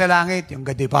nagkasundo sa langit? Yung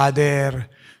God the Father,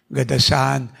 God the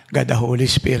Son, God the Holy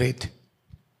Spirit.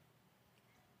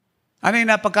 Ano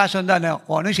yung napagkasunduan?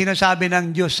 Kung ano yung sinasabi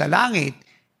ng Diyos sa langit,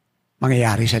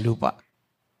 mangyayari sa lupa.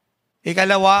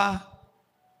 Ikalawa,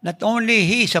 not only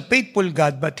He is a faithful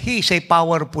God, but He is a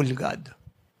powerful God.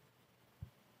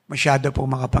 Masyado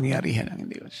pong makapangyarihan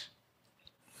ng Diyos.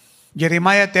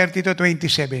 Jeremiah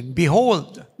 32:27,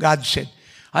 Behold, God said,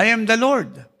 I am the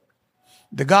Lord,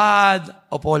 the God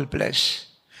of all flesh.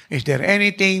 Is there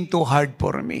anything too hard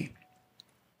for me?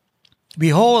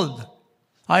 Behold,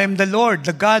 I am the Lord,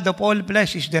 the God of all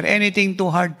flesh. Is there anything too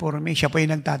hard for me? Siya po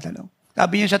yung nagtatanong.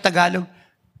 Sabi niyo sa Tagalog,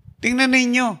 tingnan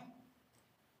ninyo,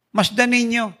 masdan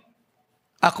ninyo,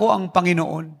 ako ang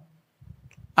Panginoon,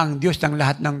 ang Diyos ng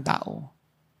lahat ng tao.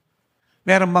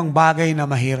 Meron bang bagay na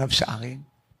mahirap sa akin?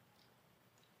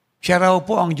 Siya raw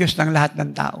po ang Diyos ng lahat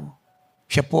ng tao.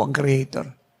 Siya po ang Creator.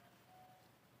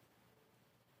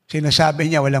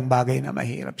 Sinasabi niya walang bagay na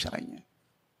mahirap sa Kanya.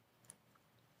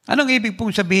 Anong ibig pong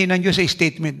sabihin ng Diyos sa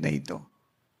statement na ito?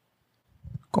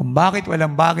 Kung bakit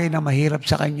walang bagay na mahirap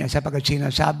sa Kanya, sapagkat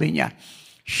sinasabi niya,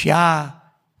 siya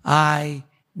ay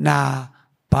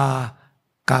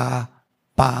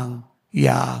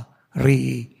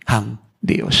napakapangyarihang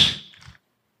Diyos.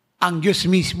 Ang Diyos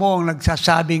mismo ang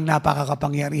nagsasabing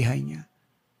napakakapangyarihan niya.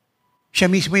 Siya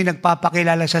mismo yung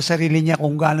nagpapakilala sa sarili niya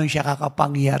kung gano'n siya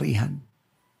kakapangyarihan.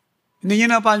 Hindi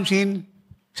niyo napansin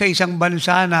sa isang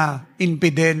bansa na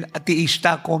infidel,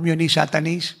 ateista, communist,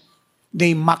 satanist,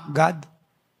 they mock God.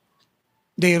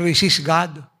 They resist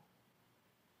God.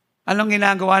 Anong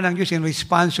ginagawa ng Diyos in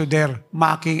response to their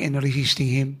mocking and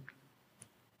resisting Him?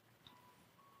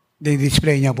 They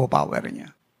display niya po power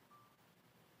niya.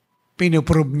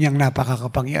 Pinuprove niyang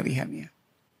napakakapangyarihan niya.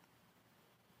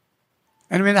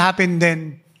 And when it happened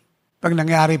then, pag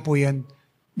nangyari po yan,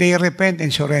 they repent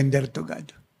and surrender to God.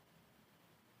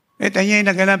 At yan yung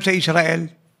naganap sa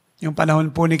Israel, yung panahon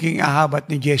po ni King Ahab at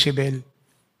ni Jezebel.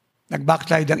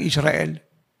 Nag-backslide ang Israel.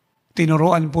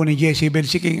 Tinuruan po ni Jezebel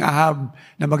si King Ahab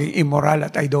na maging immoral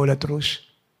at idolatrous.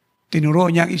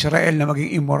 Tinuruan niya ang Israel na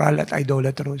maging immoral at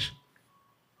idolatrous.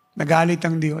 Nagalit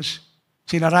ang Diyos.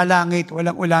 Sinara langit,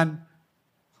 walang ulan,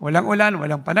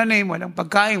 walang pananim, walang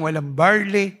pagkain, walang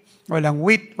barley, walang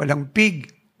wheat, walang pig,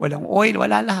 walang oil,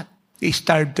 wala lahat. They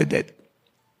starved to death.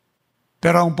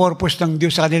 Pero ang purpose ng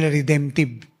Diyos sa kanila,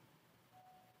 redemptive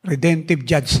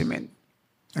judgment.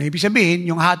 Ang ibig sabihin,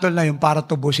 yung hatol na yung para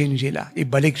tubusin sila,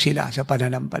 ibalik sila sa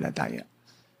pananampalataya.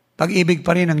 Pag-ibig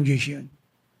pa rin ng Diyos yun.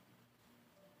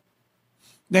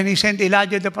 Then He sent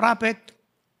Elijah the prophet,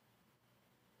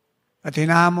 at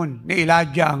hinamon ni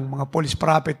Elijah ang mga false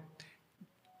prophet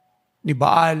ni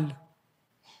Baal,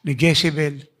 ni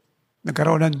Jezebel.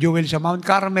 Nagkaroon ng duel sa Mount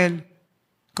Carmel.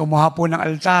 Kumuha po ng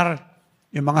altar.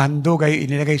 Yung mga handog ay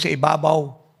inilagay sa ibabaw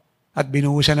at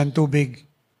binuhusan ng tubig.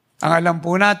 Ang alam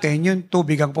po natin, yung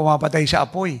tubig ang pumapatay sa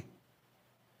apoy.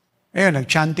 Ayun,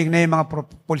 nag-chanting na yung mga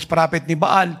false prophet ni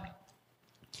Baal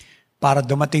para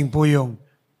dumating po yung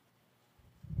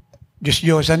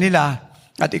Diyos-Diyosa nila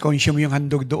at i-consume yung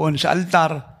handog doon sa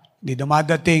altar. Hindi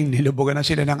dumadating, nilubugan na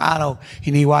sila ng araw,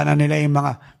 hiniwanan nila yung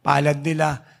mga palad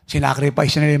nila,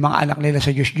 sinacrifice nila yung mga anak nila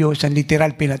sa Diyos-Diyos,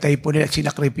 literal, pinatay po nila at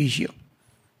sinakripisyo.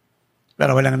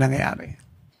 Pero walang nangyayari.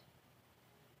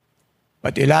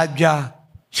 But Elijah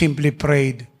simply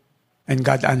prayed and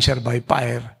God answered by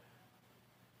fire.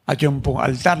 At yung pong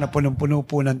altar na punong-puno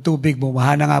po ng tubig,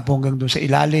 bumaha na nga po hanggang doon sa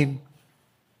ilalim.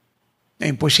 Na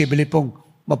imposible pong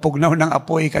mapugnaw ng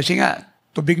apoy kasi nga,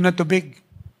 tubig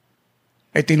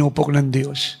ay tinupok ng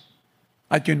Diyos.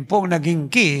 At yun pong naging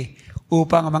key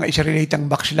upang ang mga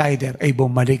Israelitang backslider ay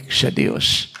bumalik sa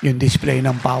Diyos. Yung display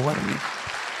ng power niya.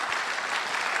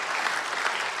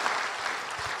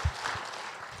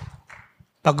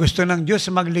 Pag gusto ng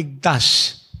Diyos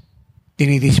magligtas,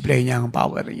 dinidisplay niya ang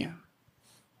power niya.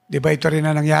 Di ba ito rin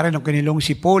na nangyari nung kinilong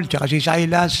si Paul tsaka si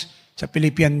Silas sa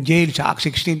Philippian jail sa Acts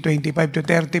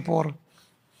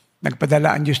 16:25-34.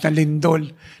 Nagpadala ang Diyos ng lindol,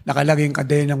 nakalaging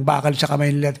kadena ng bakal sa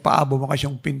kamay nila at paa, bumakas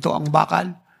yung pinto ang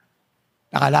bakal.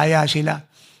 Nakalaya sila.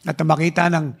 At makita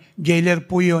ng jailer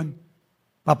po yun,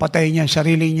 papatay niya ang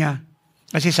sarili niya.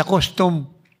 Kasi sa custom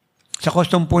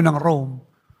po ng Rome,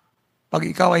 pag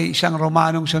ikaw ay isang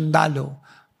Romanong sundalo,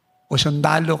 o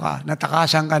sundalo ka,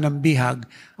 natakasan ka ng bihag,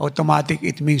 automatic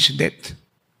it means death.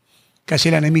 Kasi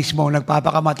sila na mismo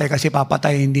nagpapakamatay kasi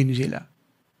papatayin din sila.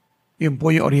 Yun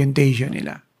po yung orientation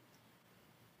nila.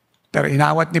 Pero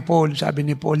inawat ni Paul, sabi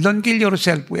ni Paul, don't kill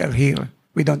yourself, we are here.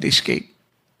 We don't escape.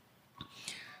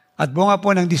 At bunga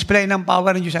po ng display ng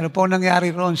power ng Diyos, ano po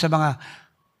nangyari roon sa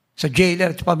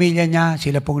jailer at pamilya niya,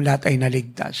 sila pong lahat ay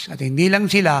naligtas. At hindi lang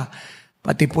sila,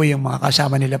 pati po yung mga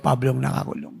kasama nila Pablong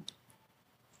nakakulong.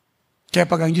 Kaya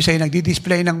pag ang Diyos ay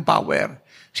nagdi-display ng power,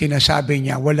 sinasabi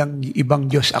niya, walang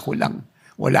ibang Diyos, ako lang.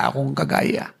 Wala akong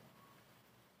kagaya.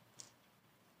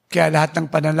 Kaya lahat ng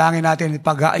panalangin natin,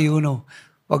 pag-aayuno,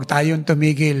 huwag tayong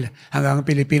tumigil hanggang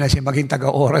Pilipinas ay maging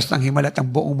taga-oras ng himalat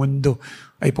ang buong mundo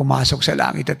ay pumasok sa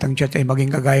langit at ang church ay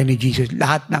maging kagaya ni Jesus.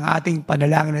 Lahat ng ating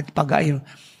panalangin at pag-aayuno,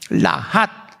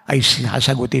 lahat ay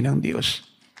sasagutin ng Diyos.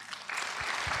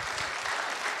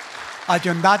 At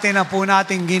yung dati na po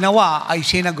nating ginawa ay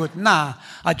sinagot na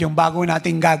at yung bago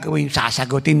nating gagawin,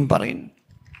 sasagutin pa rin.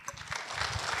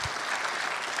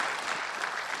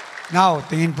 Now,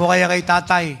 tingin po kaya kay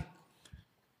tatay.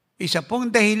 Isa pong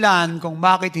dahilan kung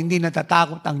bakit hindi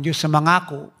natatakot ang Diyos sa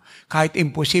mangako, kahit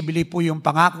imposible po yung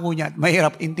pangako niya at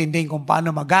mahirap intindihin kung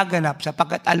paano magaganap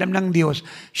sapagkat alam ng Diyos,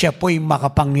 siya po'y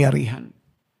makapangyarihan.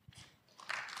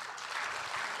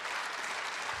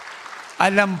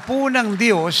 Alam po ng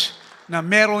Diyos na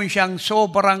meron siyang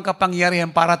sobrang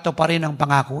kapangyarihan para tuparin ang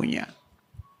pangako niya.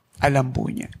 Alam po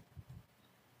niya.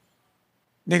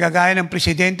 Hindi kagaya ng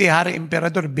presidente, hari,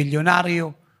 emperador,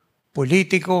 bilyonaryo,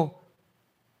 politiko,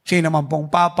 sino man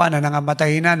pong papa na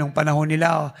nangamatay na nung panahon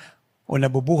nila o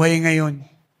nabubuhay ngayon.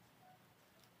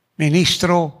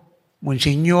 Ministro,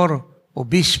 monsenyor,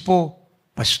 obispo,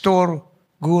 pastor,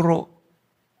 guro,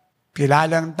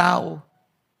 kilalang tao,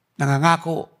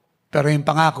 nangangako, pero yung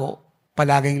pangako,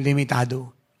 palaging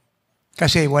limitado.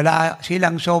 Kasi wala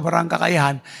silang sobrang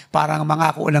kakayahan, parang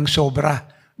mangako lang sobra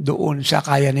doon sa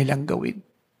kaya nilang gawin.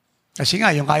 Kasi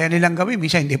nga, yung kaya nilang gawin,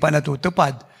 minsan hindi pa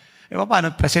natutupad.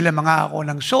 Paano pa sila mangako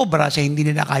ng sobra sa hindi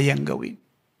nila kayang gawin?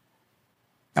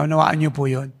 Naunawaan niyo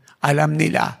po yun. Alam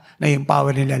nila na yung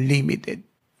power nila limited.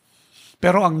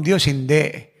 Pero ang Diyos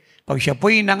hindi. Pag siya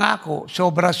po'y nangako,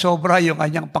 sobra-sobra yung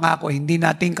kanyang pangako, hindi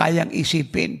natin kayang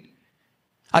isipin.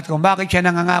 At kung bakit siya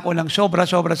nangangako ng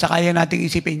sobra-sobra sa kaya nating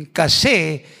isipin,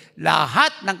 kasi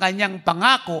lahat ng kanyang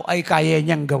pangako ay kaya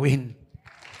niyang gawin.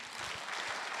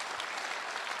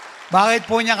 Bakit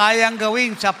po niya kayang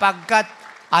gawin? Sapagkat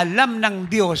alam ng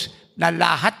Diyos na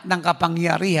lahat ng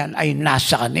kapangyarihan ay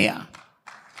nasa Kanya.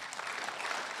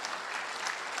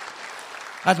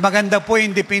 At maganda po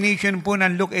yung definition po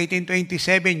ng Luke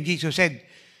 18:27. Jesus said,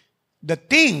 the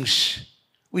things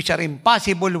which are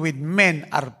impossible with men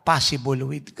are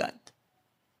possible with God.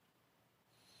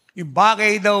 Yung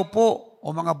bagay daw po,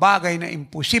 o mga bagay na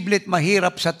imposible at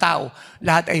mahirap sa tao,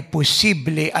 lahat ay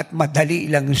posible at madali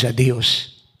lang sa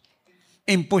Diyos.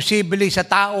 Imposible sa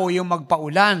tao yung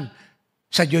magpaulan,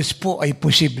 sa Diyos po ay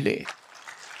posible.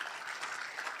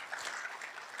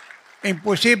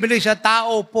 Imposible sa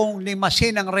tao pong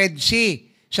limasin ang Red Sea,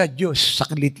 sa Diyos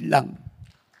saglit lang.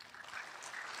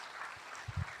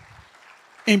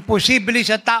 Imposible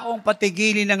sa taong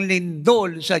patigilin ng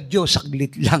lindol, sa Diyos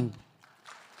saglit lang.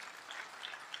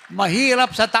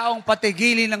 Mahirap sa taong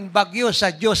patigilin ng bagyo,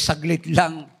 sa Diyos saglit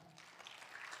lang.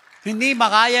 Hindi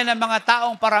makaya ng mga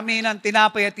taong paramihin ng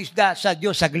tinapay at isda, sa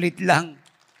Diyos saglit lang.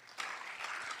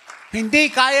 Hindi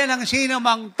kaya ng sino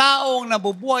mang taong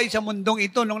nabubuhay sa mundong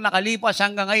ito nung nakalipas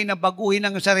hanggang ngayon na baguhin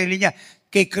ang sarili niya,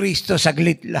 kay Kristo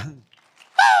saglit lang.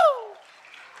 Woo!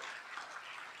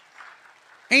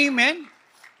 Amen?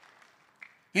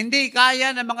 Hindi kaya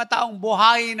ng mga taong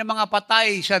buhayin ng mga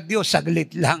patay, sa Diyos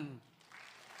saglit lang.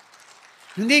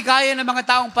 Hindi kaya ng mga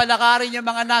taong palakarin yung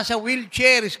mga nasa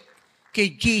wheelchairs,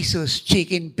 kay Jesus,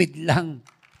 chicken feed lang.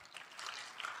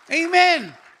 Amen.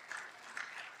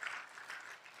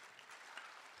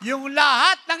 Yung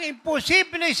lahat ng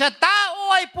imposible sa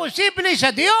tao ay posible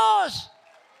sa Diyos.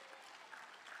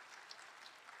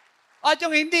 At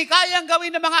yung hindi kayang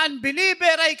gawin ng mga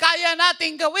unbeliever ay kaya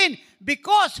nating gawin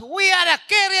because we are a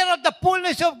carrier of the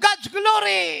fullness of God's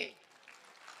glory.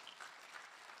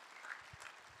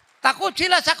 Takot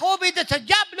sila sa COVID at sa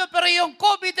diablo, pero yung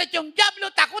COVID at yung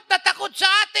diablo, takot na takot sa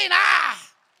atin,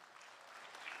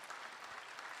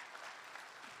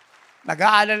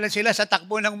 Nag-aalala sila sa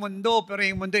takbo ng mundo, pero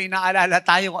yung mundo inaalala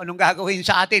tayo kung anong gagawin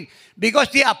sa atin. Because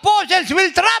the apostles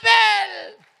will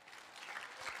travel!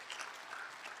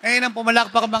 Ngayon ang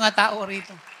pumalakpak ang mga tao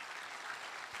rito.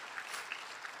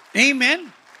 Amen?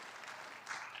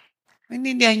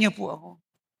 Maintindihan niyo po ako.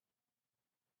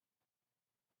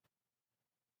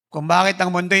 Kung bakit ang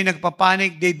mundo ay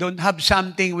nagpapanik, they don't have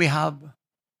something we have.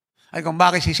 Ay kung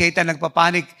bakit si Satan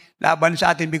nagpapanik laban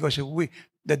sa atin because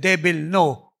the devil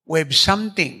know we have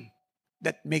something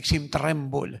that makes him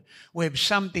tremble. We have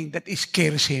something that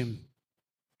scares him.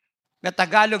 Na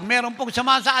Tagalog, meron pong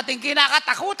sama sa ating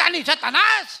kinakatakutan ni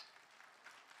Satanas.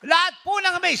 Lahat po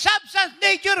ng may substance,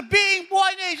 nature, being,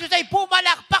 buhay ni Jesus ay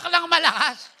pumalakpak lang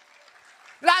malakas.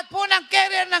 Lahat po ng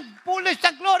carrier ng fullness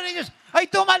ng glory ni Jesus ay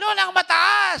tumalo ng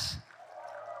mataas.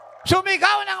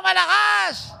 Sumigaw ng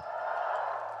malakas.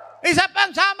 Isa pang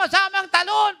sama-samang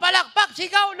talon, palakpak,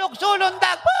 sigaw, lukso,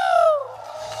 lundag. Woo!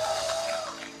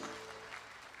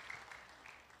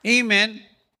 Amen.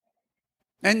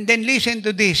 And then listen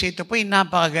to this. Ito po yung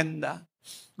napakaganda.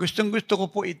 Gustong-gusto ko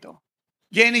po ito.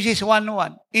 Genesis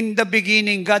 1:1. In the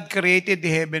beginning, God created the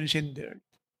heavens and the earth.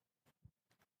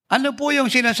 Ano po yung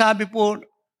sinasabi po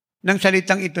ng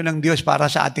salitang ito ng Diyos para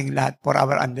sa ating lahat, for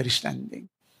our understanding?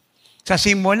 Sa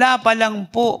simula pa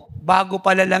lang po, bago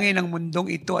palalangin ang mundong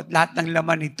ito at lahat ng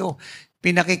laman ito,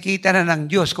 pinakikita na ng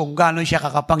Diyos kung gaano siya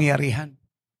kakapangyarihan.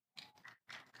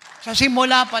 Sa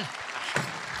simula pa lang.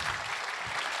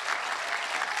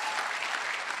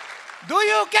 Do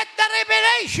you get the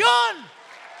revelation?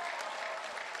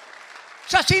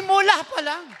 Sa simula pa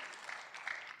lang.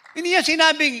 Hindi niya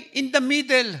sinabing in the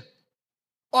middle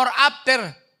or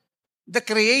after the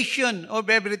creation of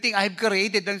everything I have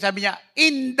created. Ang sabi niya,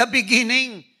 in the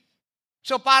beginning.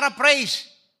 So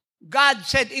paraphrase, God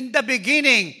said, in the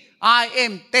beginning, I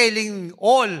am telling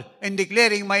all and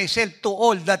declaring myself to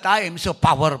all that I am so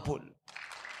powerful.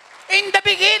 In the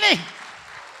beginning.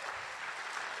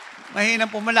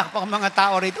 Mahinang pumalakpak ang mga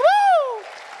tao rito. Woo!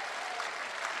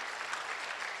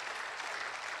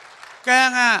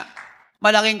 Kaya nga,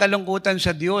 malaking kalungkutan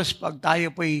sa Diyos pag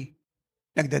tayo po'y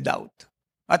nagda-doubt.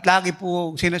 At lagi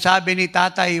po sinasabi ni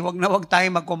Tatay, wag tayo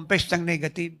mag-confess ng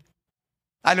negative.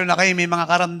 Lalo na kayo may mga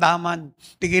karamdaman.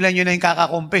 Tigilan nyo na yung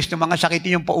kakakompes ng mga sakit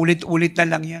yung paulit-ulit na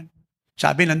lang yan.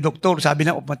 Sabi ng doktor, sabi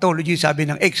ng ophthalmology, sabi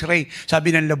ng x-ray,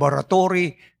 sabi ng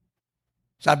laboratory,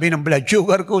 sabi ng blood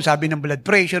sugar ko, sabi ng blood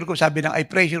pressure ko, sabi ng eye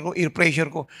pressure ko, ear pressure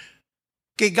ko.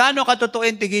 Kaya gaano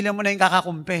katotoin, tigilan mo na yung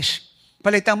kakakompes.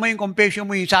 Palitan mo yung confession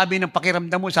mo, yung sabi ng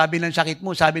pakiramdam mo, sabi ng sakit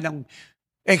mo, sabi ng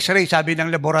x-ray, sabi ng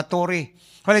laboratory.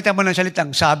 Palitan mo ng salitang,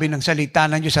 sabi ng salita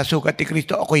ng Diyos sa sugat ni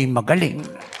Kristo, ako'y magaling.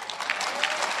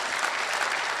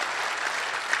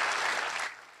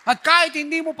 At kahit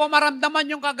hindi mo pa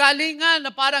maramdaman yung kagalingan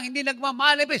na parang hindi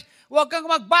nagmamalibis, huwag kang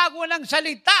magbago ng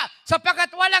salita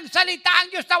sapagkat walang salita ang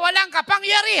Diyos na walang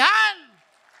kapangyarihan.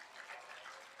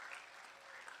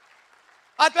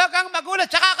 At huwag kang magulat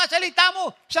sa kakasalita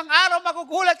mo. Isang araw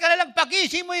magugulat ka na lang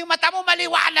pag-isip mo yung mata mo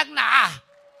maliwanag na.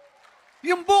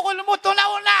 Yung bukol mo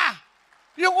tunaw na.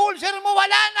 Yung ulcer mo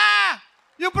wala na.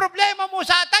 Yung problema mo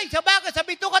sa atay, sa baga, sa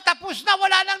bituka, tapos na,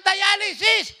 wala ng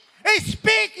dialysis.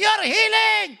 Speak your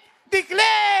healing.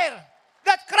 Declare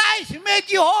that Christ made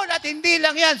you whole. At hindi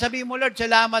lang yan. Sabi mo, Lord,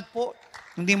 salamat po.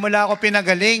 Hindi mo lang ako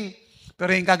pinagaling.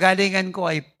 Pero yung kagalingan ko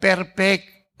ay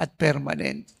perfect at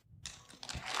permanent.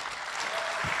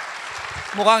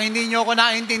 Mukhang hindi nyo ako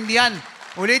naintindihan.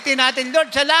 Ulitin natin, Lord,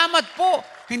 salamat po.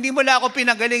 Hindi mo lang ako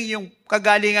pinagaling. Yung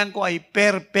kagalingan ko ay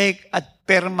perfect at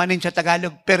permanent. Sa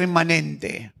Tagalog,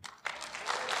 permanente.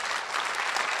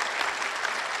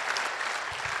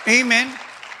 Amen?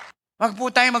 Wag po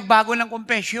tayo magbago ng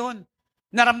confession.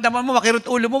 Naramdaman mo, makirot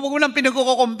ulo mo, wag mo lang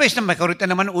pinagkukukompes na makirot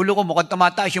na naman ulo ko, mukhang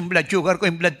tumataas yung blood sugar ko,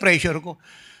 yung blood pressure ko.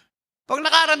 Pag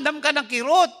nakaramdam ka ng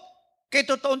kirot, kaya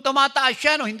totoong tumataas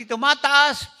siya, no? Hindi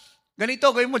tumataas. Ganito,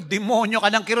 gawin mo, demonyo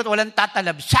ka ng kirot, walang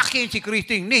tatalab. Sa akin si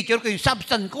Kristo, yung nature ko, yung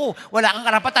substance ko, wala kang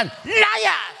karapatan.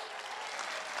 Layas!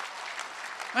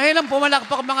 Ngayon lang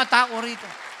pumalakpak mga tao rito.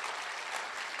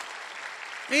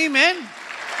 Amen?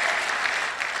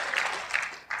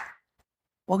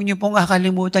 Huwag niyo pong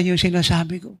akalimutan yung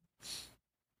sinasabi ko.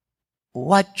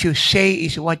 What you say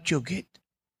is what you get.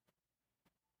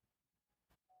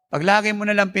 Pag lagi mo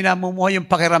na lang pinamumuhay yung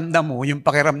pakiramdam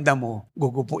mo,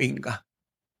 gugupuin ka.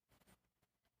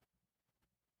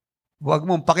 Huwag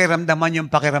mong pakiramdaman yung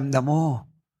pakiramdam mo.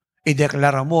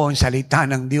 Ideklara mo ang salita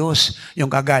ng Diyos. Yung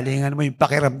kagalingan mo, yung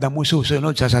pakiramdam mo,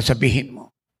 susunod sa sasabihin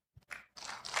mo.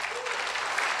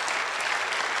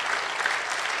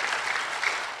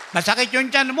 Masakit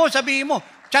yung tiyan mo, sabihin mo,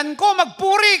 tiyan ko,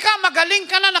 magpuri ka, magaling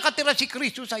ka na, nakatira si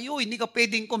Kristo sa iyo. Hindi ka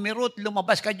pwedeng kumirot,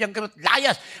 lumabas ka dyan, kirot,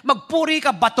 layas. Magpuri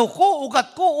ka, bato ko,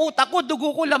 ugat ko, utak ko,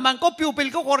 dugo ko, laman ko, pupil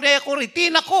ko, kornea ko,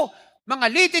 retina ko, mga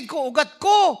litid ko, ugat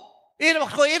ko.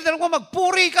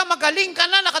 Magpuri ka, magaling ka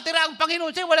na, nakatira ang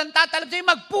Panginoon sa'yo, walang tatalab sa'yo,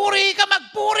 magpuri ka,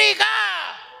 magpuri ka!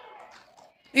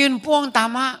 Yun po ang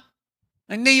tama.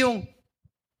 Hindi yung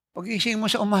pag-ising mo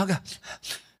sa umaga,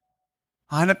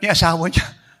 hanap niya asawa niya,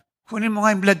 kunin mo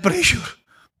nga yung blood pressure.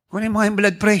 Kunin mo nga yung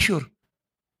blood pressure.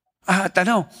 At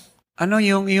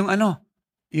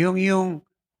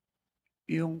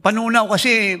yung panunaw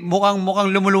kasi mukhang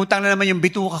lumulutang na naman yung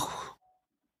bituka ko.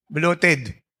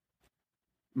 Bloated.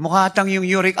 Mukhatang yung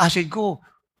uric acid ko.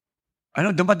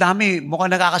 Dumadami.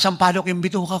 Mukhang nakakasampalok yung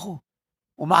bituka ko.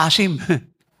 Umaasim.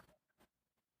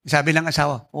 Sabi ng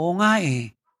asawa, oo nga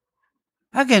eh.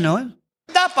 Ganon?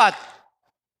 Dapat.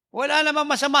 Wala namang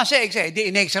masama sa X-ray.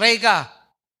 Di in-X-ray ka.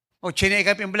 O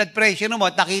chinek up yung blood pressure mo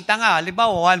at nakita nga,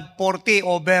 halimbawa, 140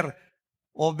 over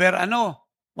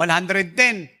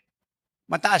 110.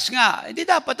 Mataas nga. Hindi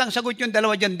dapat ang sagot yung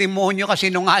dalawa dyan, demonyo ka,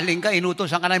 sinungaling ka,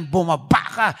 inutosan ka namin, bumaba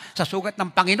ka sa sugat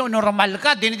ng Panginoon, normal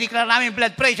ka, dinideklara namin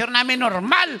blood pressure namin,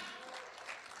 normal.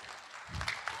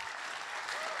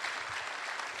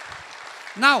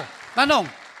 Now, tanong,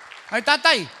 ay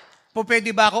tatay, pwede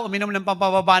ba ako uminom ng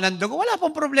pampababa ng dugo? Wala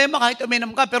pong problema kahit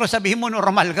uminom ka, pero sabihin mo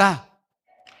normal ka.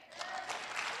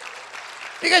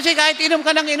 Kasi kahit inom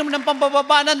ka ng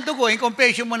pampababa ng dugo, yung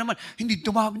confession mo naman, hindi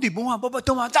bumababa,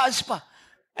 tumataas pa.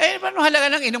 Paano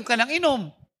halaga ng inom ka ng inom?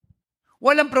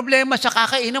 Walang problema sa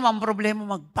kakainom, ang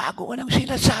problema magbago ka ng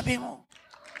sinasabi mo.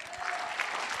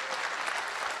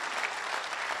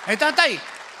 Tatay,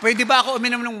 pwede ba ako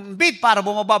uminom ng beet para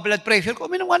bumaba blood pressure ko?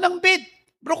 Uminom ka ng beet,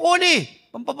 broccoli,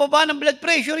 pampababa ng blood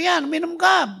pressure yan, uminom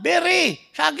ka, berry,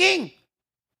 saging,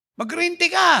 mag-green tea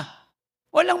ka,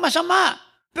 walang masama.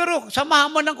 Pero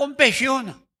samahan mo ng confession.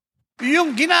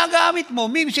 Yung ginagamit mo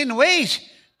means in ways.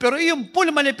 Pero yung full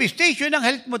manifestation ng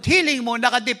health mo at healing mo,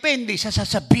 nakadepende sa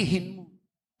sasabihin mo.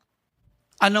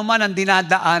 Ano man ang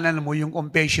dinadaanan mo, yung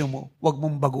confession mo, huwag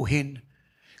mong baguhin.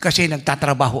 Kasi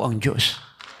nagtatrabaho ang Diyos.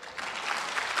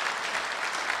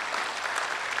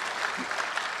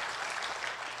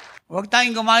 Huwag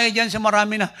tayong gumaya dyan sa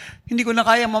marami na, hindi ko na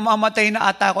kaya mamamatay na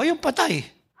ata ko. Yung patay.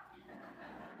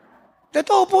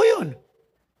 Totoo po yun.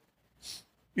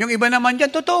 Yung iba naman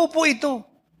dyan, totoo po ito.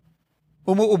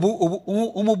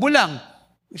 Umubo lang.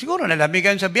 Siguro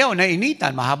nalamigan sa biyaw,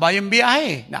 nainitan, mahaba yung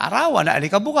biyahe, naarawan,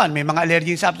 naalikabukan, may mga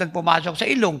allergy substance pumasok sa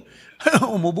ilong,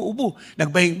 umubo-ubo,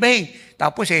 nagbahing-bahing.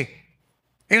 Tapos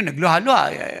nagluha-luha,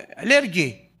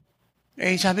 allergy.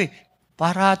 Sabi,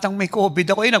 paratang may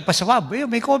COVID ako. Nagpaswab,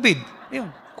 may COVID.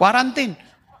 Quarantine.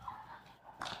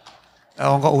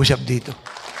 Akong kausap dito.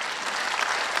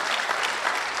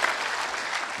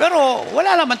 Pero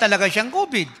wala naman talaga siyang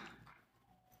COVID.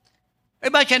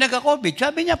 Ba't siya nagka-COVID?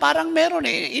 Sabi niya, parang meron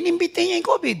Inimbita niya yung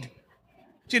COVID.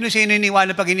 Sino-sino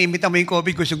iniwala pag inimbita mo yung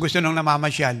COVID gusto nang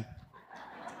namamasyal?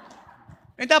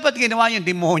 Dapat ginawa niya,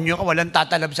 demonyo ka, walang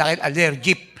tatalab sa akin,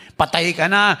 allergy, patay ka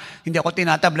na, hindi ako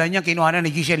tinatablan niya, kinuha na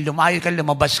ni Giselle, lumayal ka,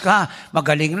 lumabas ka,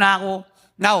 magaling na ako.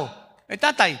 Now,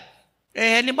 tatay,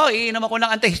 halimbawa, iinom ako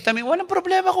ng antihistamine, walang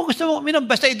problema kung gusto mo uminom,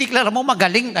 basta i-declare mo,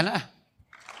 magaling ka na.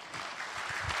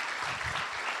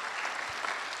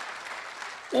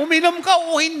 Uminom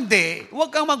ka o hindi, huwag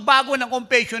kang magbago ng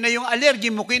confession na yung allergy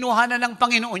mo, kinuha na ng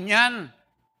Panginoon yan.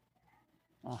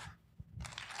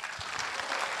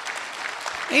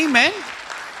 Amen?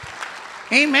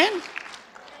 Amen?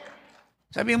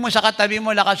 Sabi mo sa katabi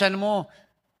mo, lakasan mo,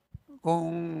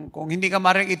 kung hindi ka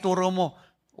maring ituro mo,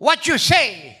 what you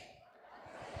say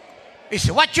is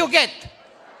what you get.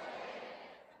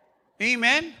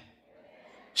 Amen?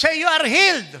 Say you are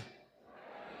healed.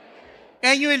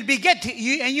 And you will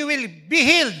be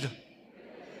healed.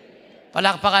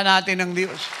 Palakpakan natin ng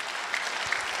Diyos.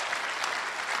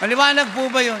 Maliwanag po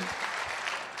ba yun?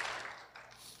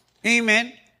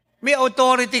 Amen? May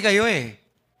authority kayo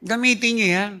Gamitin niyo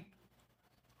yan.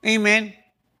 Amen?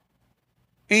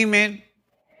 Amen?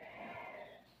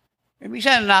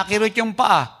 Minsan, nakirot yung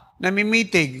paa,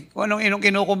 namimitig, kung anong inong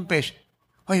kinukumpes.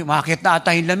 Ay, umakit na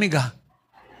ata yung lamig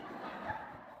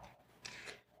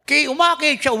Kaya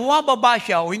umakit siya, umababa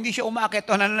siya, o hindi siya umakit,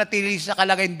 o nananatili sa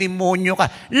kalagayan, demonyo ka,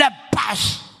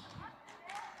 labas!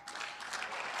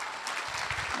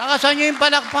 Nakasan niyo yung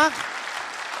palakpak?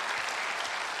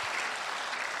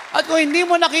 At kung hindi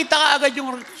mo nakita kaagad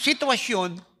yung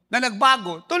sitwasyon na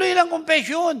nagbago, tuloy lang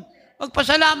confession.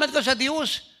 Magpasalamat ka sa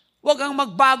Diyos. Huwag kang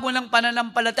magbago ng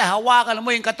pananampalataya. Hawakan mo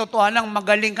yung katotohanan,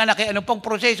 magaling ka na kaya ano pong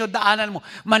proseso, daanan mo.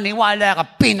 Maniwala ka,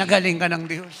 pinagaling ka ng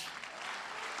Diyos.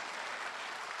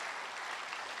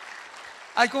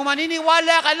 At kung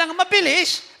maniniwala ka lang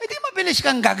mabilis, edi mabilis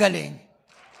kang gagaling.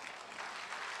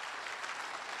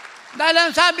 Dahil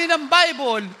ang sabi ng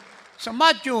Bible sa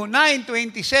Matthew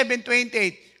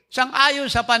 9:27-28, sang-ayon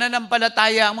sa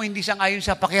pananampalataya mo, hindi sang-ayon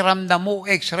sa pakiramdam mo,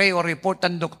 x-ray o report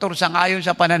ng doktor, sang-ayon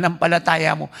sa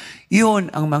pananampalataya mo,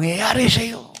 yun ang mangyayari sa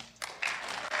iyo.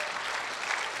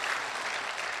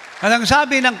 At ang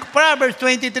sabi ng Proverbs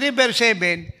 23 verse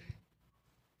 7,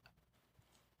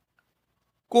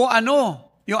 kung ano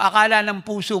yung akala ng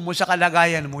puso mo sa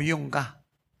kalagayan mo, yung ka.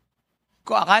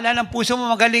 Kung akala ng puso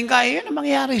mo magaling ka, yun ang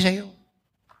mangyayari sa iyo.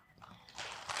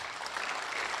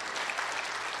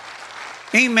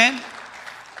 Amen?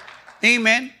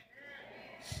 Amen?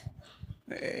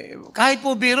 Kahit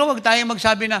po biro, wag tayong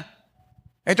magsabi na,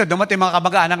 eto, dumating mga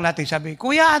kamag-anak natin, sabi,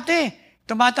 Kuya, ate,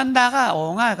 tumatanda ka.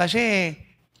 Oo nga, kasi,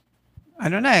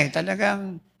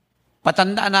 talagang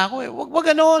patanda na ako eh. Wag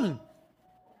ganun.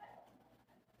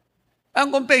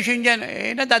 Ang confession dyan,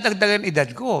 nadadagdagan edad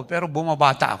ko, pero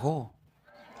bumabata ako.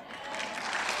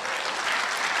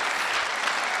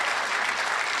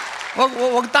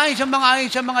 Wag tayo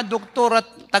sa mga doktor at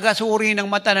taga-suri ng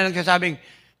mata na nagsasabing,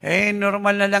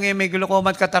 normal na lang may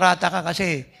glaucoma at katarata ka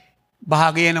kasi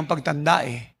bahagi yan ng pagtanda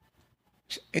eh.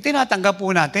 Tinatanggap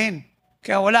po natin.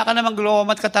 Kaya wala ka namang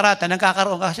glaucoma at katarata,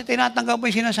 nagkakaroon ka kasi tinatanggap po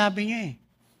yung sinasabi niya eh.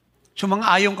 So mga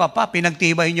ayong ka pa,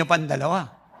 pinagtibay niyo pa ang dalawa.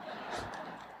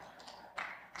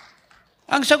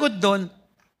 Ang sagot doon,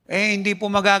 hindi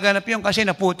po magaganap yun kasi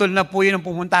naputol na po yun ang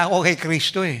pumunta ako kay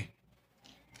Kristo eh.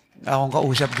 Akong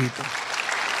kausap dito.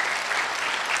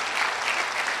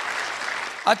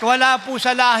 At wala po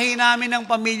sa lahi namin ng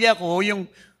pamilya ko yung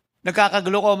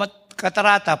nagkakaglukoma at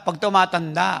katarata pag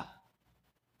tumatanda.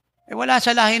 Wala sa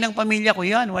lahi ng pamilya ko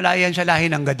yan. Wala yan sa lahi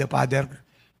ng God the Father,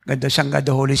 God the Son, God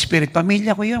the Holy Spirit.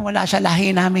 Pamilya ko yun. Wala sa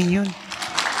lahi namin yun.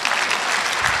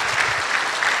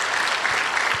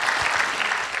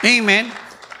 Amen?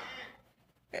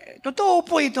 Totoo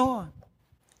po ito.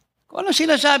 Kung ano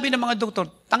sinasabi ng mga doktor,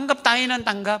 tanggap tayo ng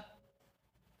tanggap.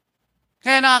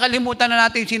 Kaya nakakalimutan na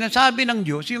natin sinasabi ng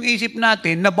Diyos, yung isip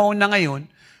natin, nabaon na ngayon,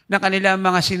 na kanilang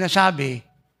mga sinasabi,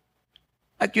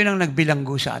 at yun ang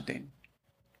nagbilanggo sa atin.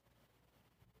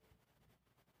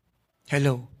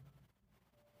 Hello.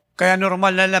 Kaya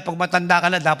normal na pag matanda ka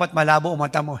na, dapat malabo ang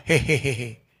mata mo.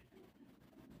 Hehehehe.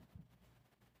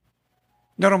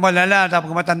 Normal na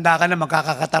pag matanda ka na,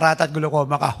 magkakakatarata at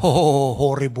glaucoma ka.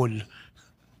 Horrible.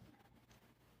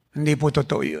 Hindi po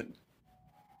totoo yun.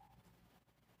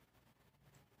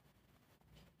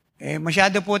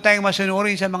 Masyado po tayong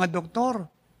masunurin sa mga doktor.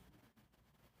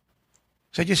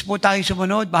 Sa Diyos po tayo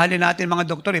sumunod. Mahalin natin mga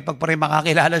doktor. Pag pa rin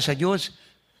makakilala sa Diyos,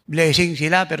 blessing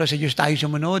sila, pero sa Diyos tayo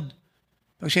sumunod.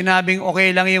 Pag sinabing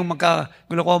okay lang yung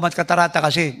magka-glaucoma at katarata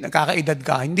kasi nakakaedad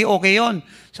ka, hindi okay yun.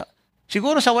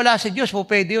 Siguro sa wala sa Diyos po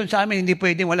pwede yun. Sa amin, hindi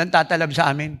pwede. Walang tatalab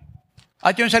sa amin.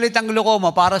 At yung salitang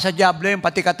glaucoma, para sa diablo yan,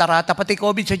 pati katarata, pati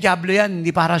COVID sa diablo yan, hindi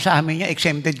para sa amin yan,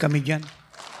 exempted kami dyan.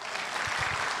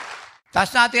 Taas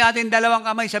natin ating dalawang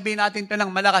kamay, sabihin natin ito ng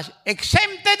malakas,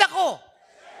 exempted ako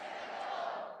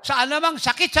sa anumang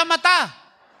sakit sa mata,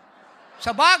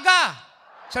 sa baga,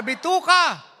 sa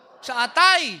bituka, sa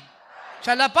atay,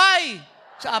 sa lapay,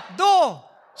 sa abdo,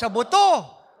 sa buto,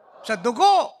 sa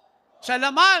dugo, sa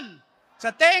laman, sa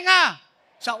tenga,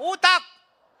 sa utak.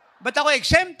 Ba't ako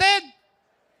exempted?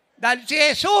 Dahil si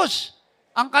Jesus,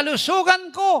 ang kalusugan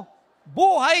ko,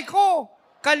 buhay ko,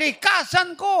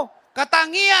 kalikasan ko,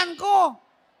 katangian ko,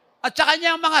 at sa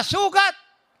kanyang mga sugat,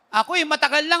 ako'y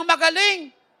matagal lang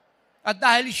magaling. At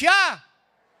dahil siya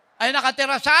ay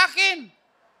nakatira sa akin,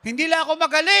 hindi lang ako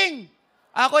magaling,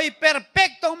 ako'y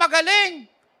perpektong magaling,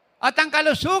 at ang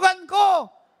kalusugan ko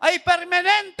ay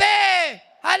permanente.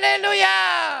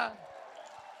 Hallelujah!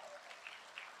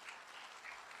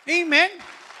 Amen?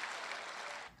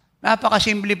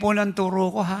 Napakasimple po ng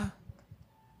turo ko, ha?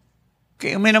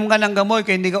 Kaya uminom ka ng gamot,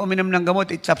 kaya hindi ka uminom ng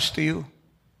gamot, it's up to you.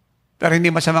 Pero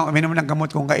hindi masamang uminom ng gamot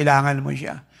kung kailangan mo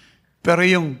siya. Pero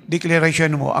yung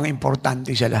declaration mo, ang importante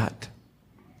sa lahat.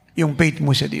 Yung faith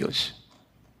mo sa Diyos.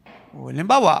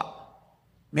 Halimbawa,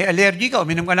 may allergy ka,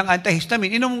 uminom ka ng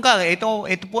antihistamine, inom ka,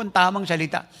 ito po ang tamang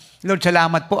salita. Lord,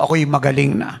 salamat po, ako'y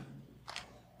magaling na.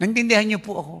 Naintindihan niyo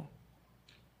po ako.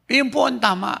 Yun po ang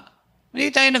tama. Hindi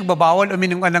tayo nagbabawal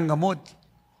uminom ka ng gamot.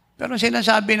 Pero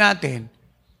sinasabi natin,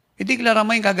 ideklara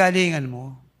mo yung kagalingan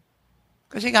mo.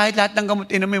 Kasi kahit lahat ng gamot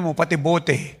inumin mo, pati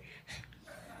bote,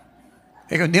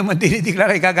 kung hindi mo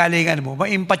dinideklara ikagalingan mo,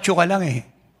 maimpatyo ka lang eh.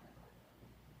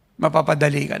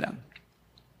 Mapapadali ka lang.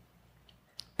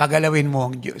 Pagalawin mo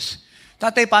ang Diyos.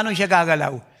 Tatay, paano siya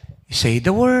gagalaw? Say the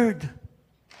word.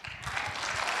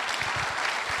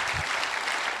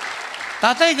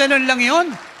 Tatay, ganun lang yon.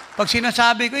 Pag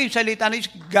sinasabi ko yung salita ng Diyos,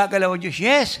 gagalaw ang Diyos.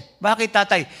 Yes. Bakit,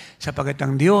 tatay? Sapagat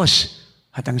ang Diyos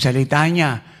at ang salita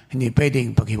niya, hindi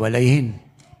pwedeng paghiwalayin.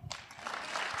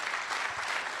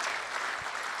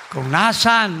 Kung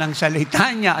nasaan ang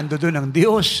salita niya, ando doon ang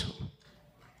Diyos.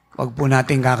 Huwag po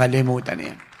natin kakalimutan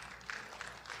yan.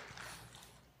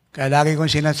 Kaya lagi kong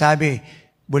sinasabi,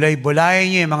 bulay-bulayan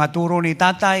niyo yung mga turo ni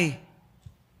tatay,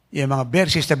 yung mga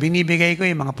verses na binibigay ko,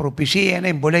 yung mga propesiya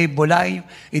na yung bulay-bulayan niyo,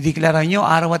 ideklara niyo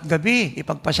araw at gabi,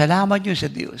 ipagpasalamat niyo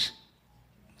sa Diyos.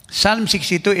 Psalm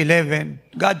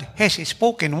 62:11, God has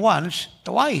spoken once,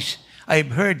 twice,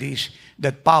 I've heard this,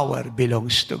 that power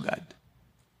belongs to God.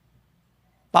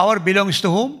 Power belongs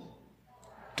to whom?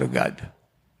 To God.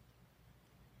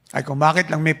 Ay kung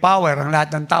bakit lang may power ang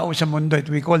lahat ng tao sa mundo,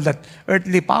 we call that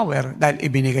earthly power dahil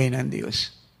ibinigay ng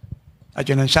Diyos. At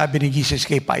yun ang sabi ni Jesus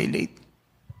kay Pilate,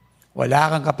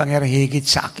 wala kang kapangyarihan higit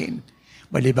sa akin,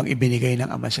 malibang ibinigay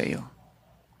ng Ama sa iyo.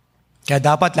 Kaya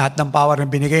dapat lahat ng power na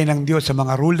binigay ng Diyos sa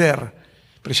mga ruler,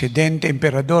 presidente,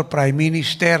 emperador, prime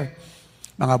minister,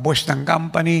 mga boss ng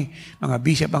company, mga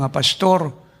bishop, mga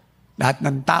pastor, lahat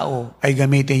ng tao ay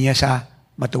gamitin niya sa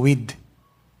matuwid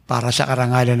para sa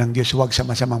karangalan ng Diyos, huwag sa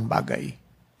masamang bagay.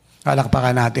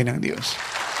 Palakpakan natin ang Diyos.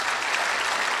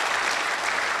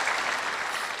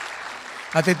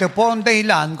 At ito po ang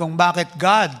dahilan kung bakit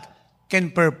God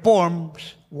can perform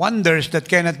wonders that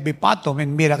cannot be fathomed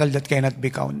and miracles that cannot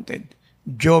be counted.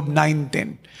 Job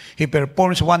 9:10. He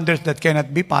performs wonders that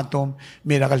cannot be fathomed,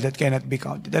 miracles that cannot be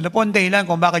counted. Ano po ang dahilan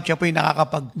kung bakit siya po yung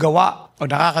nakakapaggawa o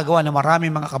nakakagawa ng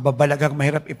maraming mga kababalagang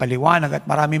mahirap ipaliwanag at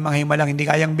maraming mga himalang hindi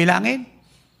kayang bilangin?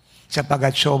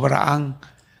 Sapagat sobra ang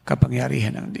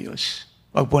kapangyarihan ng Diyos.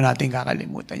 Huwag po natin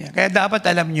kakalimutan yan. Kaya dapat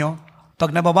alam nyo,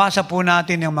 pag nababasa po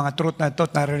natin yung mga truth na ito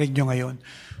at narinig nyo ngayon,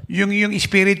 yung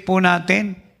spirit po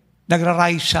natin,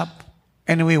 nagra-rise up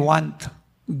and we want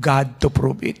God to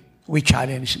prove it. We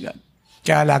challenge God.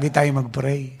 Kaya lagi tayo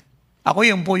mag-pray. Ako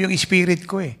yun po yung spirit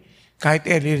ko eh. Kahit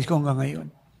earlier ko hanggang ngayon.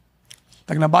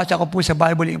 Pag nabasa ko po sa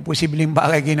Bible, yung imposibleng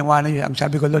bagay ginawa na yun, ang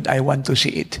sabi ko, Lord, I want to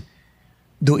see it.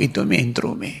 Do it to me and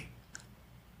through me.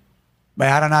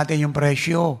 Bayaran natin yung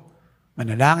presyo.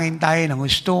 Manalangin tayo ng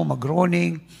gusto,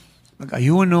 mag-groaning,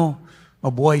 mag-ayuno,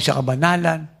 mabuhay sa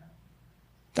kabanalan.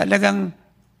 Talagang,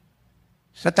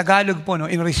 sa Tagalog po,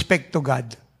 no, in respect to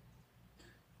God,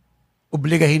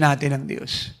 obligahin natin ang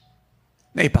Diyos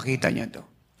na ipakita niya to.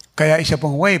 Kaya isa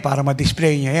pong way para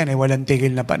ma-display niya yan ay walang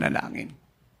tigil na panalangin.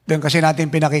 Doon kasi natin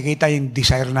pinakikita yung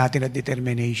desire natin at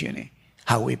determination eh.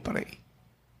 How we pray.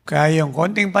 Kaya yung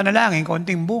konting panalangin,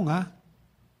 konting bunga,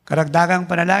 karagdagang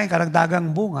panalangin,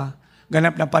 karagdagang bunga,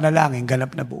 ganap na panalangin,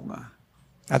 ganap na bunga.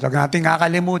 At huwag natin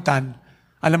kakalimutan,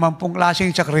 alam pong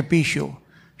klaseng sakripisyo,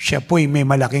 siya po'y may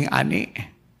malaking ani,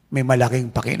 may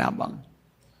malaking pakinabang.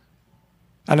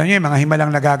 Alam niyo, mga himalang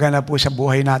nagaganap po sa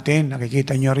buhay natin,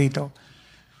 nakikita niyo rito,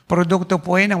 produkto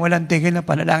po yan ang walang tigil na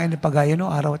panalangin na pagayano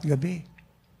araw at gabi.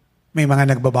 May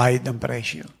mga nagbabayad ng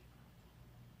presyo.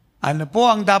 Ano po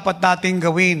ang dapat nating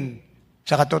gawin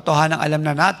sa katotohanan alam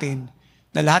na natin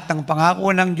na lahat ng pangako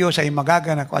ng Diyos ay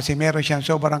magaganap kasi meron siyang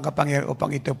sobrang kapangyarihan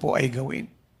upang ito po ay gawin.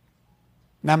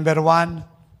 Number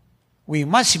 1, we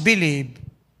must believe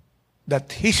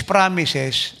that His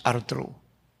promises are true.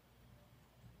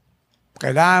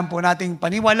 Kailangan po nating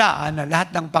paniwalaan na lahat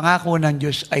ng pangako ng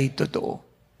Diyos ay totoo.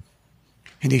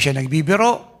 Hindi siya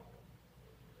nagbibiro,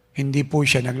 hindi po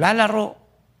siya naglalaro.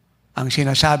 Ang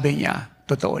sinasabi niya,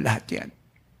 totoo lahat yan.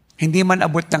 Hindi man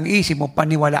abot ng isip mo,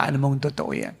 paniwalaan mong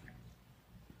totoo yan.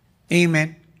 Amen.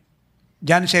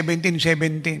 John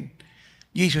 17:17.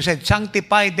 Jesus said,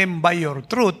 sanctify them by your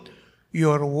truth.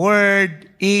 Your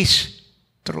word is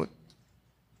truth.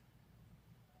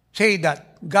 Say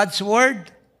that. God's word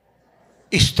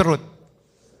is truth.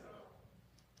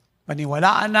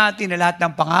 Paniwalaan natin na lahat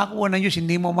ng pangako ng Diyos,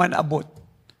 hindi mo man abot.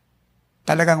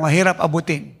 Talagang mahirap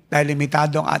abutin dahil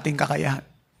limitado ang ating kakayahan.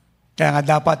 Kaya nga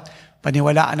dapat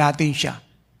paniwalaan natin siya.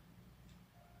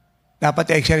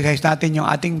 Dapat i-exercise natin yung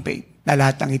ating faith na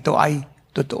lahat ng ito ay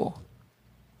totoo.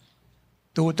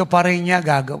 Tuto pa rin niya,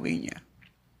 gagawin niya.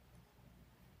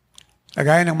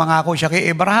 Kagaya ng mangako siya kay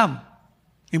Abraham.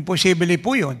 Imposible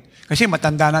po yun. Kasi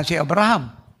matanda na si Abraham.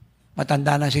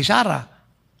 Matanda na si Sarah.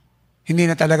 Hindi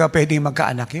na talaga pwedeng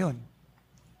magkaanak yun.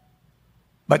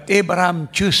 But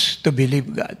Abraham chose to believe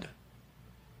God.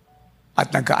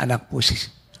 At nagkaanak po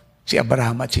si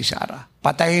Abraham at si Sarah.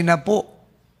 Patay na po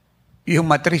Yung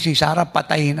matris ni Sarah,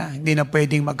 patay na. Hindi na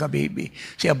pwedeng magka-baby.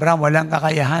 Si Abraham, walang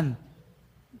kakayahan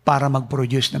para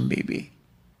mag-produce ng baby.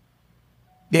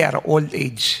 They are old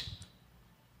age.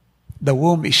 The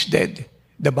womb is dead.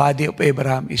 The body of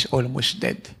Abraham is almost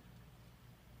dead.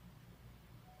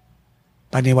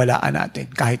 Paniwalaan natin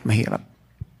kahit mahirap.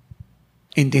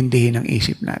 Intindihin ang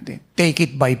isip natin. Take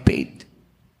it by faith.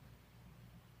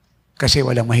 Kasi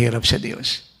walang mahirap sa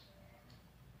Diyos.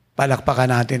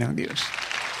 Palakpakan natin ang Diyos.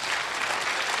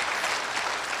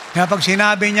 Kaya pag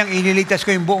sinabi niyang iniligtas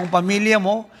ko yung buong pamilya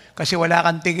mo, kasi wala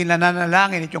kang tigil na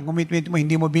nanalangin at yung commitment mo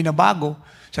hindi mo binabago,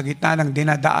 sa gitna ng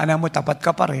dinadaanan mo, tapat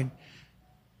ka pa rin,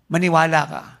 maniwala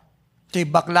ka. Kay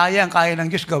bakla yan, kaya ng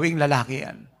Diyos gawing lalaki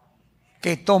yan.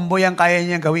 Kay tomboy yan, kaya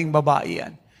niyang gawing babae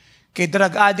yan. Kay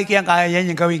drug addict yan, kaya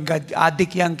niyang gawing God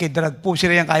addict yan. Kay drug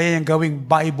pusher yan, kaya niyang gawing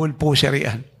Bible pusher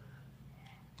yan.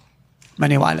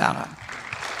 Maniwala ka.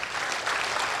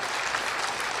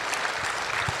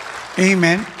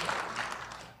 Amen?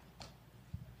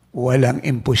 Walang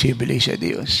imposible sa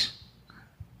Diyos.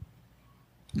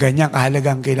 Ganyang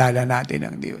kahalagang kilala natin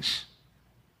ang Diyos.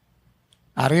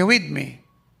 Are you with me?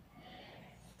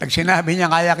 Pag sinabi niya,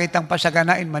 kaya kitang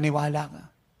pasaganain, maniwala ka.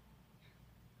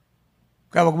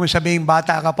 Kaya huwag mo sabihin,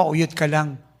 bata ka pa, uyot ka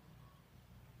lang.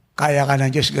 Kaya ka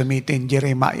ng Diyos gamitin,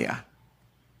 Jeremiah.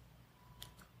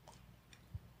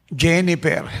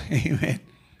 Jennifer, amen.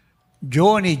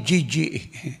 Johnny, Gigi.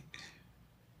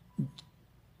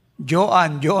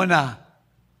 Joan, Jonah,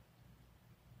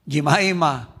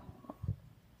 Jimaima,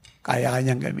 kaya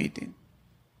kanyang gamitin.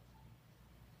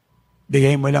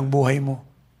 Bigay mo lang buhay mo,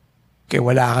 kaya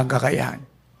wala kang kakayahan.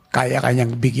 Kaya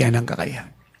kanyang bigyan ng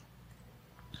kakayahan.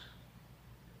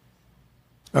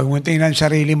 Pag mo tingnan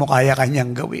sarili mo, kaya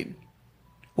kanyang gawin.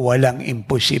 Walang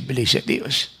imposible sa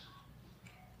Diyos.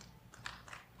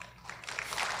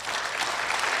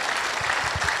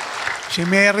 Si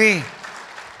Mary,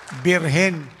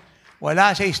 birhen.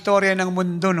 Wala sa istorya ng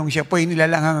mundo nung siya po'y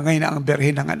nilalangang ngayon ang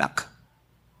birhen ng anak.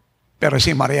 Pero si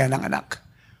Maria ng anak,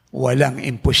 walang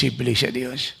imposible sa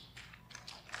Diyos.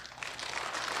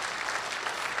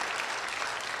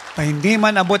 Pa hindi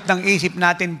man abot ng isip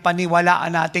natin,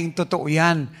 paniwalaan nating totoo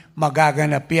yan,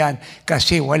 magaganap yan,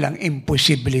 kasi walang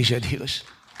imposible sa Diyos.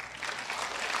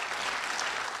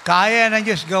 Kaya ng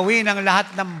Diyos gawin ang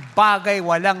lahat ng bagay,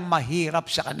 walang mahirap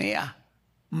sa Kanya.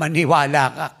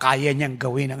 Maniwala ka, kaya niyang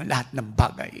gawin ang lahat ng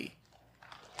bagay.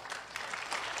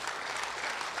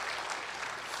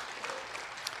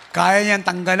 Kaya niyang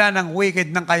tanggalan ang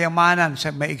wicked ng kayamanan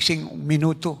sa maiksing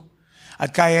minuto.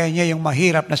 At kaya niya yung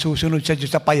mahirap na susunod sa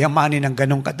Diyos sa payamanin ng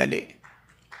ganong kadali.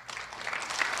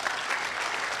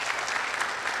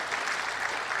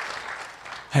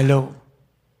 Hello?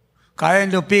 Kaya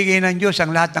lupigin ng Diyos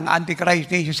ang lahat ng Antichrist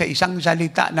nation sa isang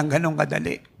salita ng ganong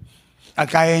kadali. At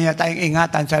kaya niya tayong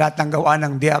ingatan sa lahat ng gawa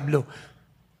ng Diablo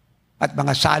at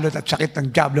mga salot at sakit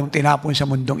ng Diablong tinapon sa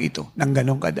mundong ito ng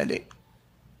ganong kadali.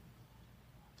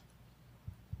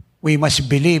 We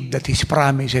must believe that His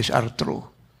promises are true,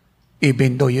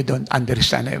 even though you don't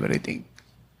understand everything.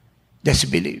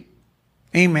 Just believe.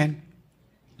 Amen.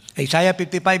 Isaiah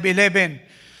 55:11.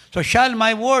 So shall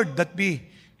my word be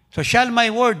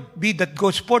that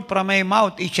goes forth from my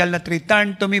mouth, it shall not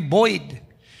return to me void,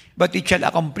 but it shall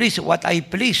accomplish what I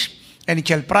please, and it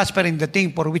shall prosper in the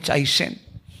thing for which I sent.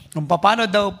 Kung paano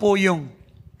daw po yung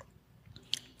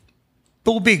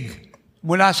tubig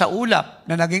mula sa ulap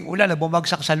na naging ulan na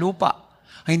bumagsak sa lupa,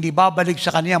 ay hindi babalik sa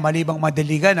kanya malibang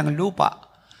madiligan ng lupa.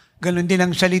 Ganon din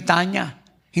ang salita niya.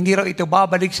 Hindi raw ito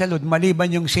babalik sa Lord maliban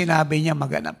yung sinabi niya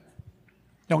maganap.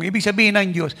 Yung ibig sabihin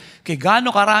ng Diyos, kay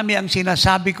gaano karami ang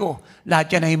sinasabi ko,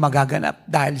 lahat yan ay magaganap.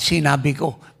 Dahil sinabi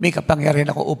ko, may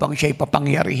kapangyarihan ako upang siya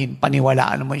ipapangyarihin.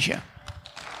 Paniwalaan mo siya.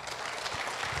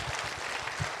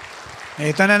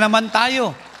 Ito na naman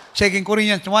tayo. 2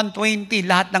 Corinthians 1:20,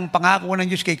 lahat ng pangako ng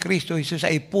Diyos kay Kristo Jesus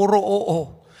ay puro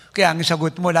oo. Kaya ang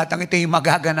sagot mo, lahat ng ito ay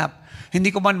magaganap. Hindi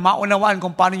ko man maunawaan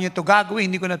kung paano niyo ito gagawin,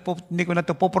 hindi ko na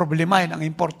ito poproblemahin. Ang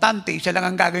importante, isa lang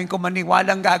ang gagawin ko,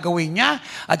 maniwalang gagawin niya,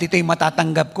 at ito ay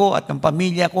matatanggap ko at ng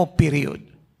pamilya ko, period.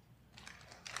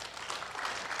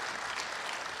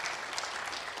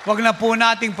 Huwag na po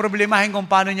nating problemahin kung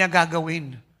paano niya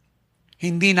gagawin.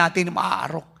 Hindi natin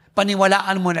maaarok.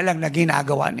 Paniwalaan mo na lang na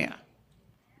ginagawa niya.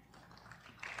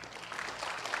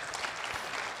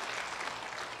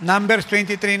 Numbers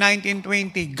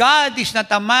 23:19-20. God is not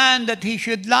a man that He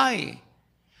should lie,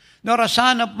 nor a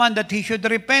son of man that He should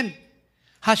repent.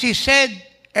 Has He said,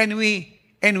 and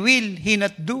will He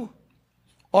not do?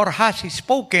 Or has He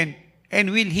spoken, and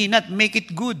will He not make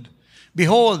it good?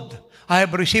 Behold, I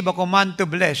have received a command to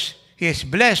bless. He is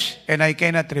blessed, and I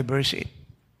cannot reverse it.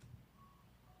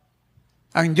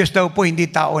 Ang Diyos daw po hindi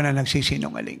tao na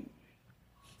nagsisinungaling.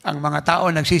 Ang mga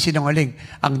tao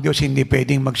nagsisinungaling, ang Diyos hindi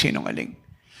pwedeng magsinungaling.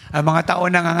 Ang mga tao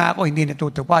nangangako, hindi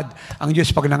natutupad. Ang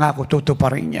Diyos pag nangako,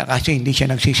 tutuparin niya kasi hindi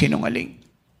siya nagsisinungaling.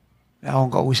 Wala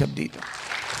akong kausap dito.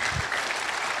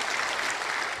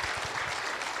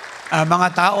 Ang mga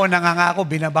tao nangangako,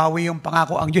 binabawi yung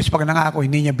pangako. Ang Diyos pag nangako,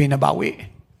 hindi niya binabawi.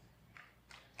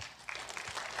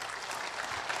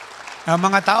 Ang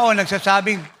mga tao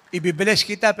nagsasabing, ibibless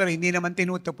kita pero hindi naman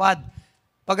tinutupad.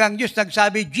 Pag ang Diyos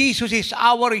nagsabi, Jesus is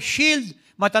our shield,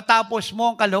 matatapos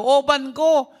mo ang kalooban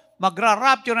ko,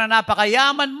 magra-rapture na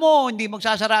napakayaman mo, hindi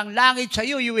magsasara ang langit sa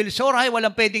iyo, you will soar high,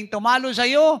 walang pwedeng tumalo sa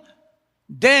iyo,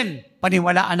 then,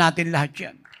 paniwalaan natin lahat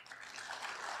yan.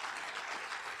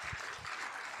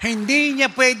 Hindi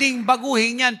niya pwedeng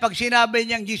baguhin yan pag sinabi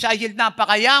niyang, Jesus,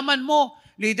 napakayaman mo,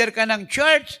 leader ka ng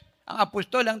church, ang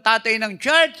apostol, ang tatay ng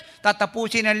church,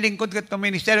 tatapusin ang lingkod at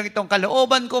ministeryo itong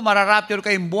kalooban ko, mararapture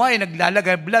kayong buhay,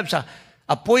 naglalagablab sa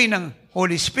apoy ng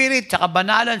Holy Spirit, sa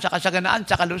kabanalan, sa kasaganaan,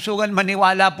 sa kalusugan,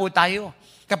 maniwala po tayo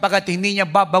kapag hindi niya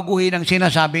babaguhin ang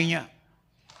sinasabi niya.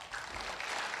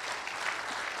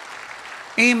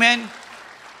 Amen?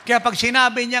 Kaya pag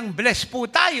sinabi niyang bless po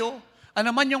tayo, ano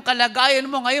man yung kalagayan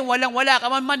mo ngayon, walang-wala ka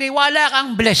man, maniwala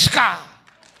kang bless ka.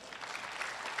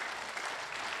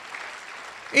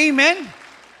 Amen?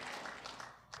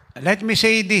 Let me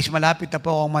say this, malapit na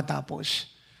po akong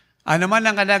matapos. Ano man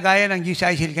ang kalagayan ng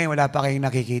Jesus Hill kayo, wala pa kayong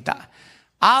nakikita.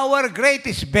 Our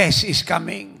greatest best is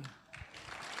coming.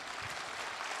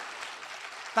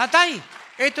 Tatay,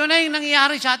 ito na yung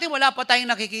nangyayari sa atin, wala pa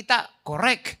tayong nakikita.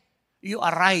 Correct. You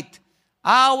are right.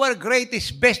 Our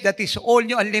greatest best that is all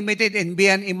new, unlimited, and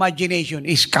beyond imagination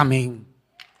is coming.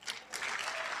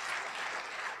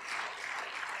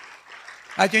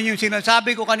 At yun yung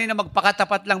sinasabi ko kanina,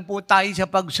 magpakatapat lang po tayo sa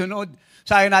pagsunod.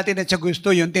 Sayo natin at sa gusto,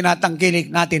 yung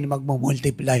tinatangkilik natin,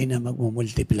 magmumultiply na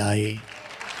magmumultiply.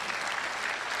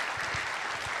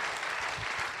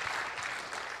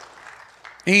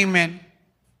 Amen.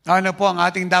 Ano po ang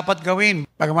ating dapat gawin?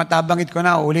 Pag matabangit ko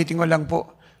na, ulitin ko lang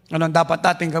po. Anong dapat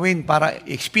natin gawin para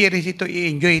experience ito,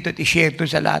 i-enjoy ito, at i-share ito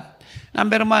sa lahat?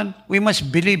 Number one, we must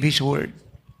believe His Word.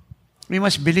 We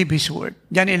must believe His Word.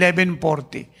 John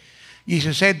 11:40.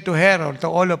 Jesus said to her or to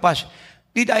all of us,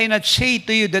 did I not say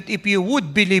to you that if you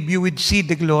would believe, you would see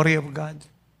the glory of God?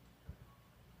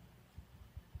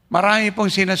 Marami pong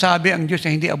sinasabi ang Diyos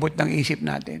na hindi abot ng isip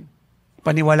natin.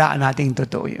 Paniwalaan natin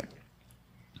totoo yun.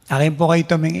 Akin po kayo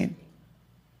tumingin.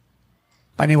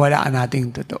 Paniwalaan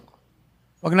natin totoo.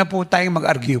 Huwag na po tayong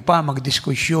mag-argue pa,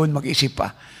 mag-diskusyon, mag-isip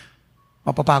pa.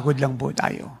 Mapapagod lang po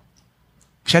tayo.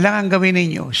 Isa lang ang gawin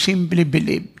ninyo, simply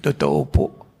believe, totoo po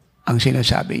ang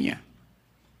sinasabi niya.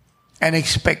 And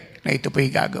expect na ito po yung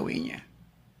gagawin niya.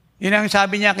 Yun ang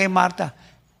sabi niya kay Martha,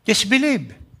 just believe,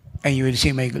 and you will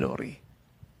see my glory.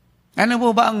 Ano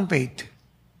po ba ang faith?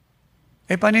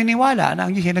 Paniniwala na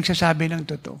ang Diyos yung nagsasabi ng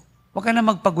totoo. Huwag ka na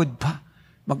magpagod pa.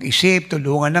 Mag-isip,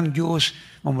 tulungan ng Diyos,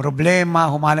 mamroblema,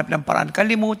 humanap ng paraan.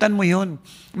 Kalimutan mo yun.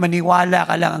 Maniwala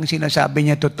ka lang ang sinasabi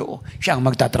niya totoo. Siya ang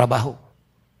magtatrabaho.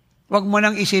 Huwag mo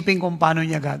nang isipin kung paano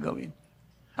niya gagawin.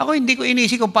 Ako hindi ko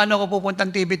inisip kung paano ako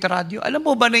pupuntang TV at radio. Alam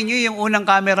po ba ninyo yung unang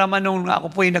cameraman nung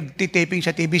ako po yung nagtitaping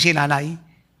sa TV, si Nanay?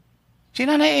 Si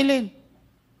Nanay Ellen.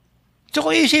 So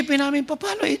kung isipin namin,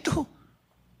 paano ito?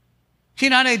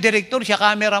 Si Nanay Director, siya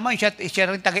cameraman, siya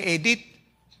rin taga-edit.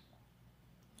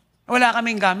 Wala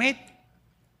kaming gamit.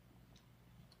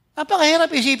 Napakahirap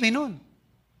isipin nun.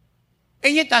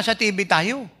 Yet, nasa TV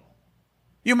tayo.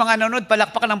 Yung mga nanonood,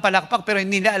 palakpak ng palakpak, pero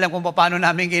hindi nila alam kung paano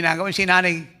namin ginagawa. Si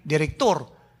Nanay Director,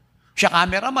 siya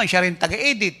cameraman, siya rin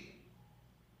taga-edit.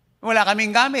 Wala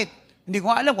kaming gamit. Hindi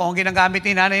ko alam kung ginagamit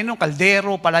ni Nanay nung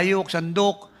kaldero, palayok,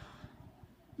 sandok.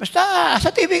 Basta,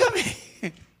 sa TV kami.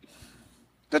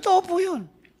 Totoo po yun.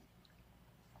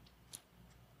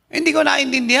 Hindi ko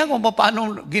naintindihan kung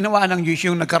paano ginawa ng Diyos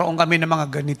yung nagkaroon kami ng mga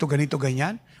ganito,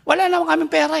 ganyan. Wala naman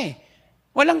kaming pera eh.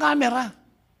 Walang camera.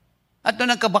 At nung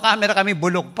nagkabakamera kami,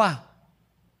 bulok pa.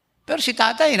 Pero si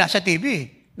tatay, nasa TV,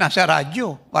 nasa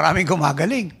radyo, maraming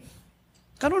gumagaling.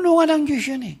 Karunungan ng Diyos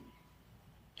yun eh.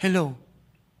 Hello.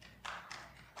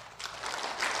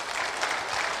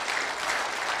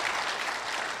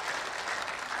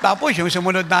 Tapos yung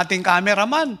sumunod nating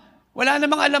cameraman, wala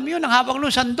namang alam yun. Ang hawak ng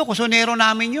sandok, kusonero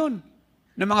namin yun.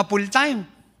 Ng mga full-time.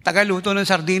 Tagaluto ng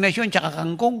sardinas yun, tsaka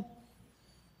kangkong.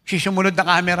 Si sumunod na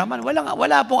cameraman.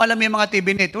 Wala pong alam yung mga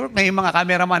TV network na yung mga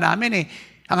cameraman namin eh.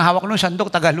 Ang hawak ng sandok,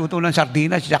 tagaluto ng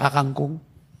sardinas, tsaka kangkong.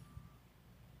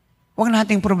 Huwag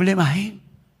nating problemahin.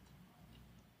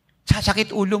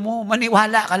 Sasakit ulo mo,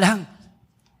 maniwala ka lang.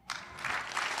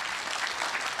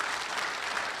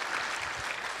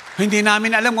 Hindi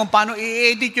namin alam kung paano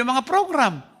i-edit yung mga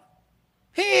program.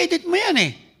 I-edit mo yan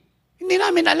eh. Hindi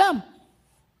namin alam.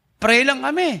 Pray lang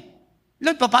kami.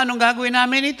 Lord, paano gagawin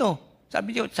namin ito?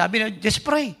 Sabi niya, just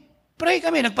pray. Pray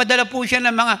kami. Nagpadala po siya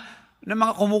ng mga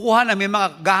kumukuha na may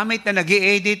mga gamit na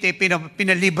nag-i-edit,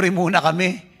 pinalibre muna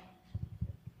kami.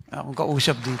 Akong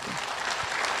kausap dito.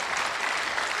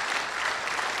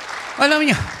 Alam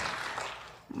niyo,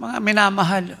 mga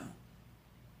minamahal,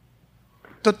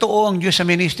 totoo ang Diyos sa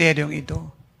ministeryong ito.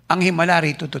 Ang himala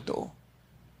rito, totoo.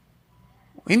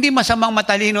 Hindi masamang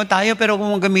matalino tayo, pero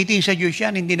kung gamitin sa Diyos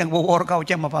yan, hindi nagwo-workout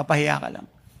yan, mapapahiya ka lang.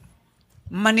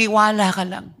 Maniwala ka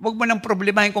lang. Huwag mo nang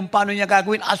problemahin kung paano niya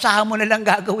gagawin. Asahan mo na lang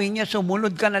gagawin niya,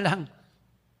 sumunod ka na lang.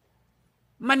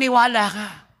 Maniwala ka.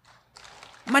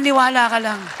 Maniwala ka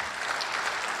lang.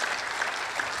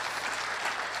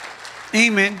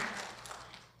 Amen.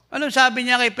 Anong sabi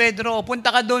niya kay Pedro?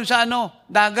 Punta ka doon sa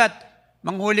dagat.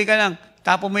 Manghuli ka lang.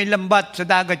 Tapo mo yung lambat sa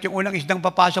dagat. Yung unang isdang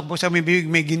papasok mo sa may bibig,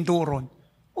 may ginturon.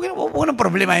 Huwag nang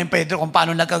problema yung Pedro kung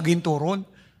paano nagkaginturon.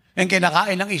 Yung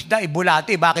kinakain ng isda,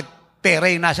 ibulati. Bakit pera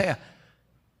yung nasa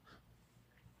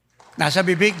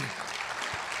bibig?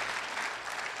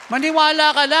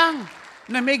 Maniwala ka lang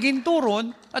na may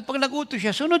ginturon at pag nagutos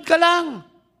siya, sunod ka lang.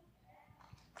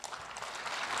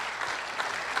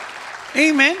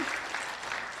 Amen?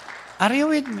 Are you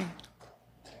with me?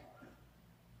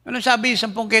 Ano sabi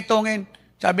ng 10 ketongin?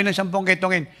 Sabi ng 10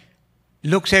 ketongin,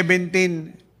 Luke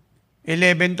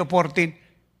 17:11 to 14,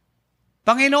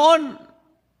 Panginoon,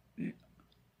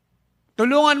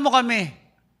 tulungan mo kami.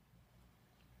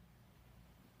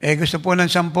 Gusto po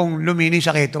ng 10 lumini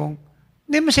sa ketong.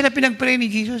 Hindi mo sila pinag-pray ni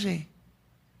Jesus eh.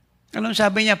 Anong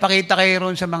sabi niya? Pakita kayo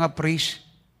ron sa mga priest.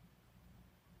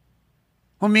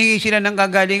 Humingi sila ng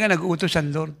kagalingan, nag-uutos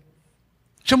ang Lord.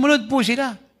 Sumunod po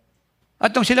sila.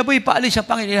 At nung sila po ipaalis sa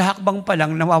Panginoon, hakbang pa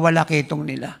lang, nawawala ketong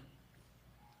nila.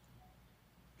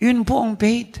 Yun po ang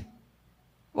faith.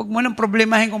 Huwag mo nang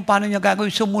problemahin kung paano niya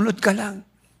gagawin. Sumunod ka lang.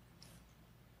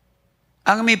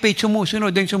 Ang may faith,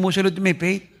 sumusunod. Yung sumusunod may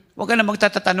faith. Huwag ka na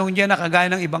magtatatanong dyan na kagaya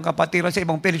ng ibang kapatiran sa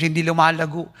ibang pelos, hindi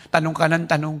lumalago. Tanong ka ng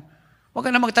tanong. Huwag ka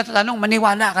na magtatatanong,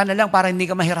 maniwala ka na lang para hindi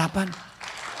ka mahirapan.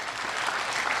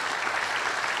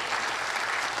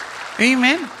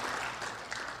 Amen?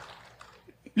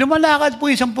 Lumalakad po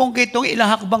yung 10 ketong,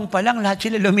 ilang hakbang pa lang, lahat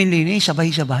sila lumilinis,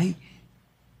 sabay-sabay.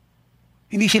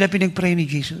 Hindi sila pinag-pray ni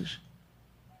Jesus.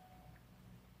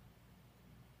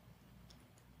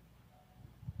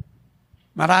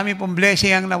 Marami pong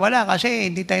blessing ang nawala kasi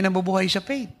hindi tayo nabubuhay sa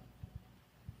faith.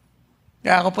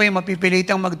 Kaya ako po yung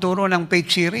mapipilitang magturo ng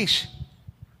faith series.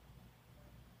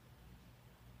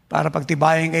 Para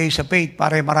pagtibayan kayo sa faith,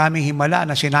 para maraming himala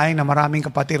na sinayang na maraming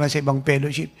kapatiran sa ibang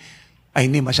fellowship,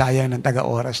 ay hindi masayang ng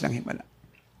taga-oras ng himala.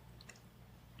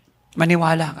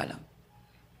 Maniwala ka lang.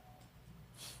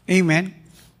 Amen?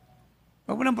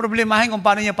 Huwag mo nang problemahin kung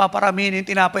paano niya paparamihin yung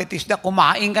tinapay at isda,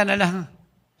 kumain ka na lang.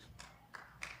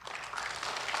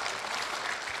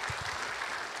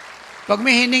 Pag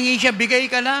may hiningi siya,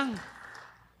 bigay ka lang.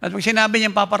 At pag sinabi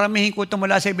niya, paparamihin ko ito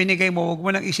mula sa binigay mo, huwag mo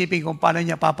nang isipin kung paano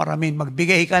niya paparamihin.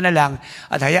 Magbigay ka na lang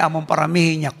at hayaan mong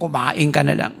paramihin niya, kumain ka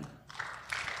na lang.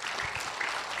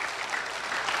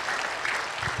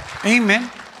 Amen?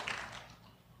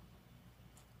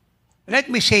 Let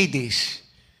me say this.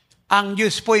 Ang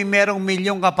Diyos po'y merong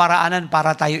milyong kaparaanan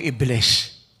para tayo i-bless.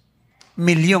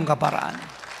 Milyong kaparaanan.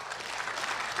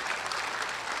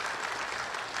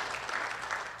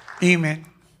 Amen.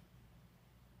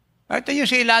 Ito yung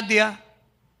si Elijah.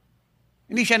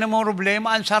 Hindi siya namang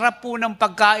problema. Ang sarap po ng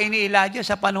pagkain ni Elijah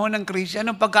sa panahon ng krisis.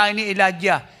 Anong pagkain ni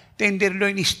Elijah?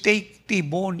 Tenderloin, steak,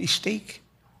 T-bone, steak.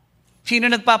 Sino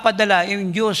nagpapadala? Yung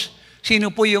Diyos.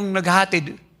 Sino po yung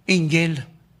naghatid? Angel.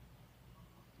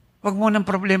 Huwag mo nang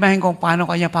problemahin kung paano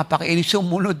kanya papakainin.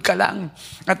 Sumunod ka lang.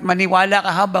 At maniwala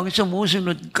ka habang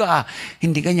sumusunod ka.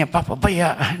 Hindi kanya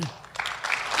papabayaan.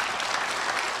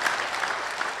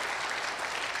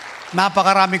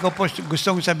 Napakarami ko po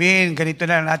gustong sabihin, ganito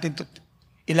na natin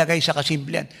ilagay sa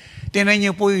kasimplihan. Tingnan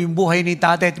niyo po yung buhay ni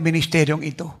tatay at ministeryong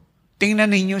ito.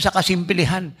 Tingnan ninyo sa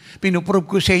kasimplihan. Pinuprove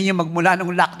ko sa inyo magmula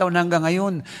nung lockdown hanggang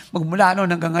ngayon. Magmula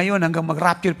noon hanggang ngayon, hanggang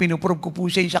mag-rapture, pinuprove ko po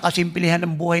sa inyo sa kasimplihan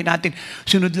ng buhay natin.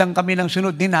 Sunod lang kami ng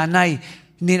sunod ni nanay.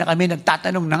 Hindi na kami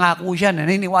nagtatanong, nangako siya,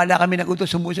 naniniwala kami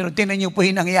nagutos, sumusunod. Tingnan niyo po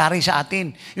yung nangyari sa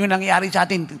atin. Yung nangyari sa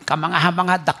atin,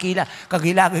 kamangha-mangha, dakila,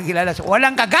 kagila-kagilala.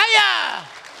 Walang kagaya!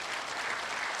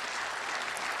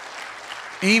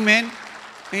 Amen?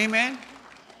 Amen?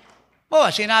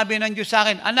 Sinabi ng Diyos sa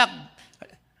akin, anak,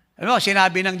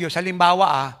 sinabi ng Diyos,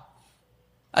 halimbawa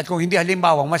At kung hindi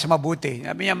halimbawa, mas mabuti.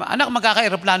 Sabi niya, anak,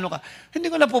 magkaka-aeroplano ka. Hindi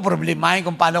ko na po problemahin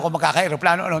kung paano ko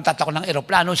magkaka-aeroplano, anong tatak ng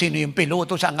aeroplano, sino yung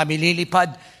piloto, saan kami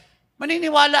lilipad.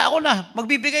 Maniniwala ako na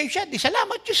magbibigay siya. Di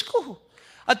salamat Diyos ko.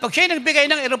 At pag siya nagbigay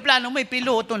ng aeroplano, may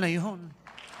piloto na yun.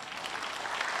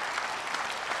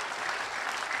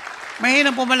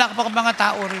 Mahinang pumalakpak ang mga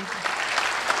tao rin.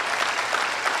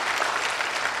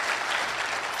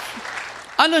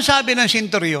 Ano sabi ng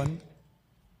centurion?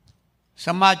 Sa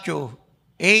Matthew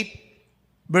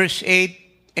 8, verse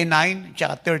 8 and 9,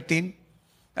 tsaka 13,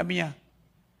 sabi niya,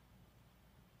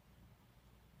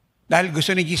 dahil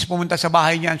gusto ni Jesus pumunta sa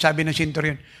bahay niya, ang sabi ng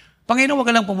centurion, Panginoon, wag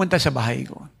ka lang pumunta sa bahay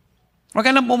ko. Wag ka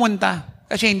lang pumunta,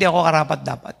 kasi hindi ako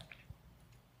karapat-dapat.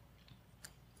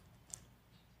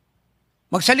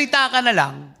 Magsalita ka na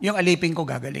lang, yung alipin ko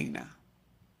gagaling na.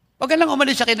 Wag ka lang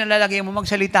umalis sa kinalalagay mo,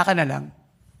 magsalita ka na lang.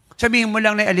 Sabihin mo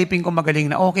lang na alipin ko magaling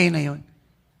na, okay na yun.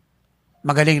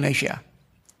 Magaling na siya.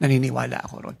 Naniniwala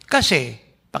ako ron. Kasi,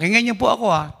 pakinggan niyo po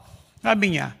ako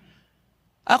sabi niya,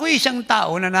 ako isang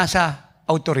tao na nasa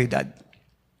autoridad.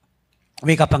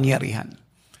 May kapangyarihan.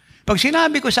 Pag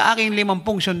sinabi ko sa aking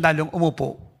 50 sundalong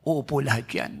umupo, uupo lahat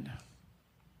yan.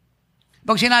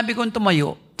 Pag sinabi kong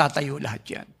tumayo, tatayo lahat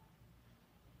yan.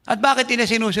 At bakit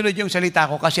sinusunod yung salita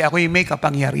ko? Kasi ako'y may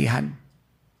kapangyarihan.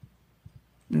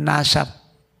 Nasa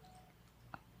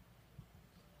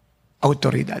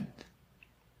autoridad.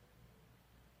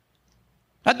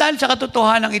 At dahil sa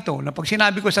katotohanan ito, na pag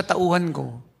sinabi ko sa tauhan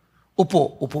ko,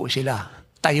 upo sila.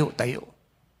 Tayo.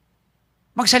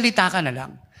 Magsalita ka na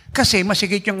lang. Kasi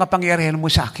masigit yung kapangyarihan mo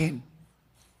sa akin.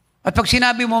 At pag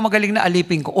sinabi mo magaling na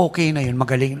alipin ko, okay na yun,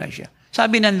 magaling na siya.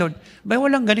 Sabi ng Lord,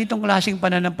 walang ganitong klaseng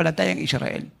pananampalatayang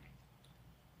Israel.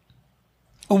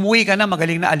 Umuwi ka na,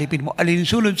 magaling na alipin mo.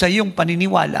 Alinsunod sa iyong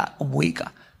paniniwala, umuwi ka.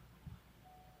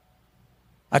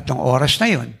 At nung oras na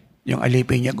yun, yung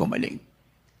alipin niya gumaling.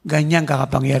 Ganyang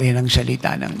kakapangyarihan ang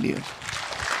salita ng Diyos.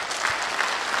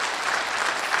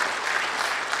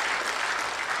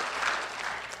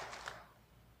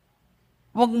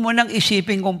 Huwag mo nang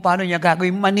isipin kung paano niya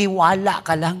gagawin. Maniwala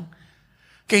ka lang.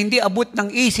 Kaya hindi abot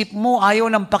ng isip mo, ayaw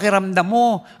ng pakiramdam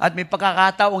mo, at may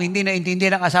pagkakataong hindi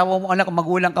naintindihan ng asawa mo, anak,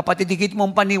 magulang, kapatid, higit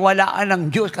mong paniwalaan ng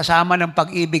Diyos kasama ng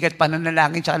pag-ibig at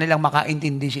pananalangin sa kanilang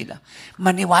makaintindi sila.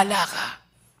 Maniwala ka.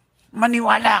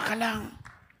 Maniwala ka lang.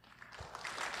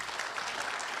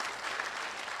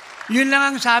 Yun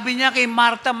lang ang sabi niya kay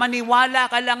Marta,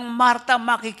 maniwala ka lang, Marta,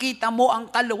 makikita mo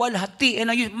ang kaluwalhatian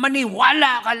ng Diyos.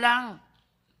 Maniwala ka lang.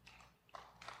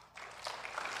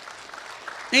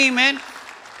 Amen?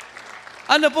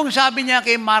 Ano pong sabi niya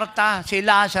kay Marta? Si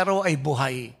Lazaro ay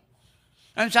buhay.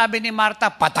 Ang sabi ni Marta,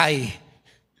 patay.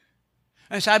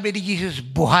 Ang sabi ni Jesus,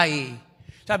 buhay.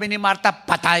 Sabi ni Marta,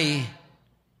 patay.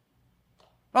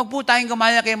 Huwag po tayong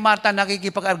gumaya kay Marta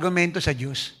nakikipag-argumento sa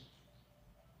Diyos.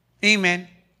 Amen?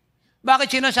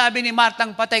 Bakit sinasabi ni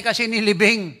Martang patay? Kasi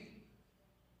nilibing.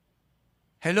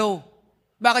 Hello?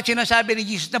 Bakit sinasabi ni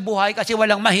Jesus na buhay? Kasi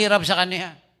walang mahirap sa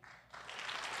kanya.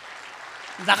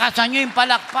 Lakasan niyo yung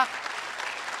palakpak.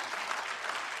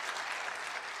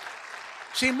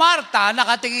 Si Marta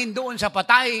nakatingin doon sa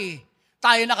patay.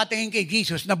 Tayo nakatingin kay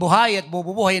Jesus na buhay at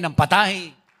bububuhay ng patay.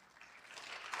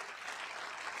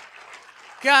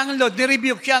 Kaya ang Lord,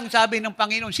 nirebuke siya ang sabi ng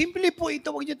Panginoon. Simple po ito,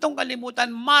 huwag niyo itong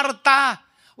kalimutan. Marta,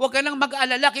 huwag ka nang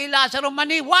mag-alala kay Lazaro.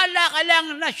 Maniwala ka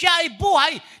lang na siya ay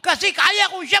buhay kasi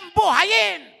kaya kong siyang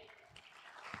buhayin.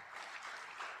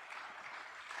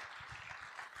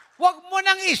 Huwag mo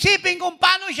nang isipin kung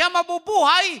paano siya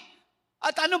mabubuhay.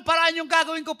 At anong paraan yung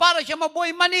gagawin ko para siya mabuhay?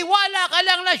 Maniwala ka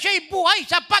lang na siya'y buhay.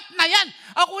 Sapat na yan.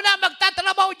 Ako na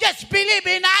magtatrabaho. Just believe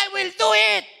and I will do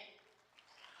it.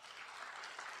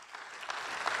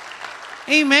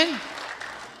 Amen?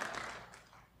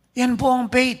 Yan po ang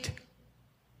faith.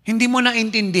 Hindi mo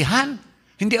naintindihan.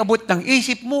 Hindi abot ng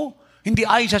isip mo. Hindi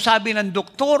ayon sa sabi ng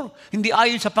doktor. Hindi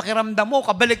ayon sa pakiramdam mo.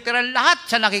 Kabaliktaran lahat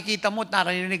sa nakikita mo,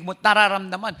 narinig mo,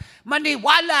 nararamdaman.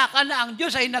 Maniwala ka na ang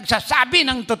Diyos ay nagsasabi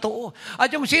ng totoo.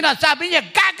 At yung sinasabi niya,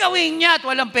 gagawin niya at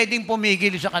walang pwedeng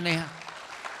pumigil sa kanya.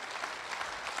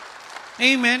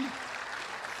 Amen?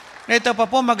 Ito pa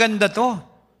po, maganda to.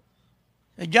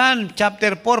 John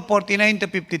chapter 4, 49 to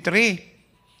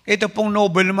 53. Ito pong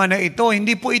nobleman na ito,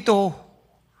 hindi po ito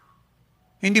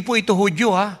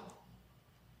Hudyo, ha?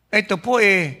 Ito po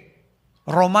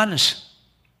Romans.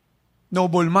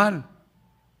 Nobleman.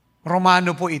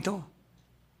 Romano po ito.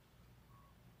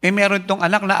 Meron tong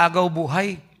anak na agaw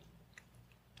buhay.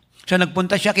 So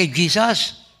nagpunta siya kay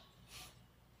Jesus.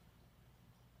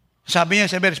 Sabi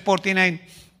niya sa verse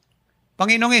 49,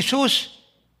 Panginoong Hesus,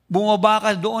 bumaba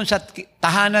ka doon sa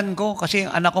tahanan ko kasi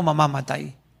ang anak ko mamamatay.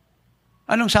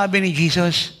 Anong sabi ni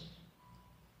Jesus?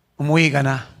 Umuwi ka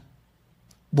na.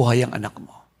 Buhay ang anak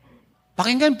mo.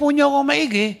 Pakinggan po niyo ako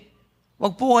maigi.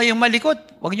 Huwag po kayong malikot.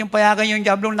 Huwag niyong payagan yung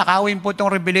diablong nakawin po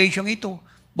itong revelation ito.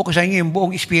 Buksan niyo yung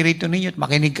buong espiritu ninyo at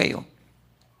makinig kayo.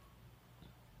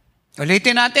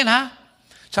 Ulitin natin ha.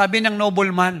 Sabi ng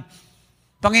nobleman,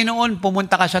 Panginoon,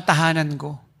 pumunta ka sa tahanan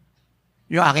ko.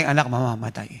 Yung aking anak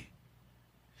mamamatay.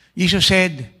 Jesus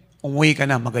said, umuwi ka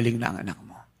na, magaling na ang anak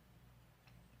mo.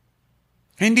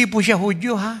 Hindi po siya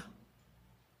Hudyo, ha?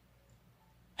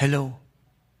 Hello.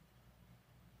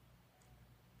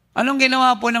 Anong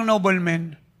ginawa po ng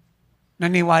nobleman?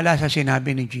 Naniwala sa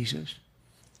sinabi ni Jesus.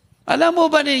 Alam mo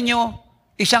ba ninyo,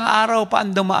 isang araw pa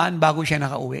ang dumaan bago siya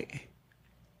nakauwi?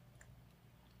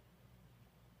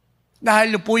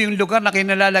 Dahil po yung lugar na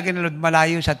kinalalagay na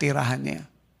malayo sa tirahan niya.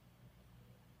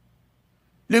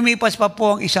 Lumipas pa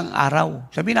po ang isang araw.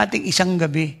 Sabi natin isang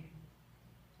gabi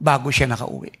bago siya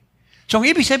nakauwi. So, ang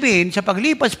ibig sabihin, sa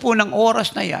paglipas po ng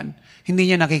oras na yan,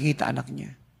 hindi niya nakikita anak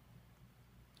niya.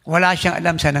 Wala siyang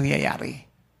alam sa nangyayari.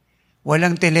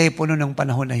 Walang telepono ng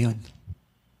panahon na yun.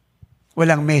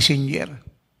 Walang messenger.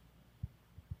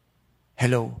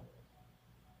 Hello.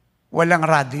 Walang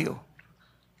radio.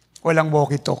 Walang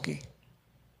walkie-talkie.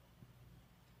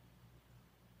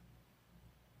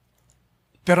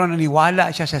 Pero naniwala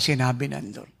siya sa sinabi ng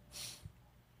Lord.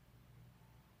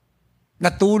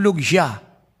 Natulog siya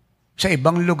sa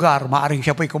ibang lugar. Maaring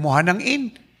siya po'y kumuha ng inn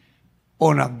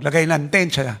o naglagay ng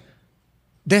tent sa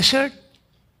desert.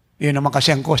 Yun naman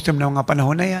kasi ang costume ng mga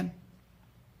panahon na yan.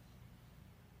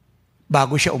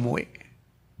 Bago siya umuwi.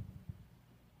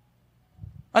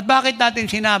 At bakit natin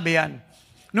sinabi yan?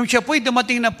 Nung siya po'y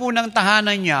dumating na po ng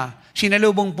tahanan niya,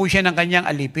 sinalubong po siya ng kanyang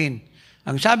alipin.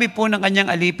 Ang sabi po ng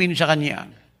kanyang alipin sa kanya,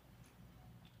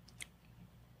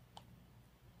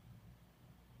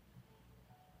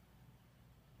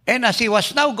 and as he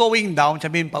was now going down,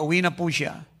 sabihin, pauwi na po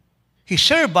siya, his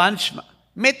servants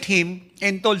met him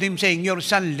and told him, saying, your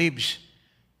son lives.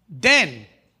 Then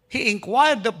he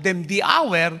inquired of them the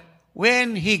hour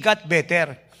when he got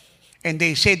better. And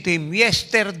they said to him,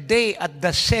 yesterday at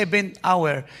the 7th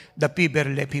hour, the fever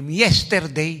left him.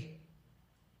 Yesterday.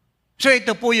 So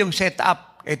ito po yung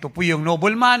setup. Ito po yung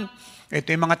nobleman. Ito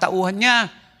yung mga tauhan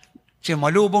niya.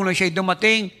 Simalubong na siya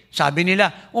dumating. Sabi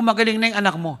nila, magaling na yung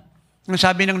anak mo. Ang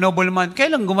sabi ng nobleman,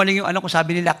 kailan gumaling yung anak ko?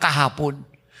 Sabi nila, kahapon.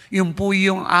 Yung po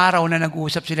yung araw na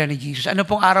nag-uusap sila ni Jesus. Ano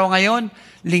pong araw ngayon?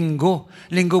 Linggo.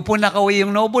 Linggo po nakauwi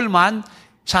yung nobleman.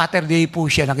 Saturday po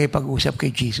siya nakipag-usap kay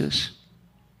Jesus.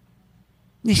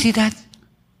 You see that?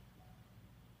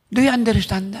 Do you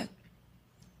understand that?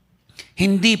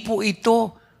 Hindi po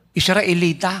ito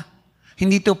Israelita.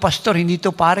 Hindi to pastor, hindi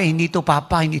to pare, hindi to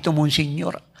papa, hindi to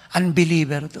monsignor.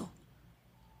 Unbeliever to.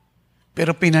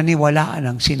 Pero pinaniwalaan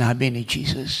ang sinabi ni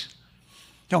Jesus.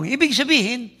 So, ang ibig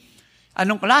sabihin,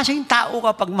 anong klaseng tao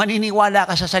kapag maniniwala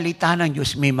ka sa salita ng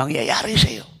Diyos, may mangyayari sa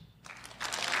iyo.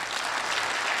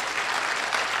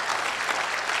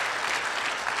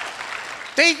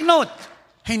 Take note,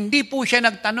 hindi po siya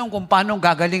nagtanong kung paano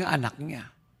gagaling ang anak niya.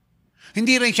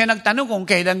 Hindi rin siya nagtanong kung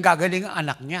kailan gagaling ang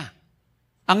anak niya.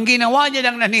 Ang ginawa niya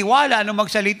lang naniwala nung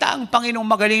magsalita ang Panginoong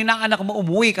magaling na ang anak mo,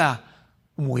 umuwi ka.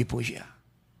 Umuwi po siya.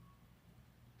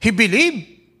 He believed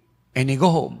and he go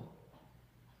home.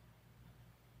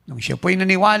 Nung siya po'y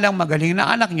naniwalang magaling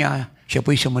na anak niya, siya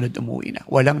po'y sumunod umuwi na.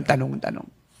 Walang tanong-tanong.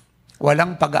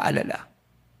 Walang pag-aalala.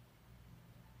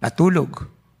 Natulog.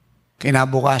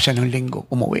 Kinabukasan ng linggo,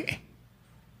 umuwi.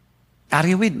 Are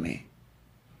you with me?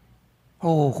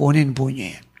 Oo, kunin po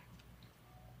niya yan.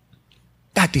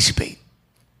 That is faith.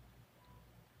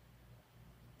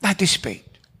 That is faith.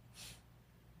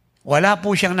 Wala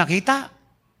po siyang nakita.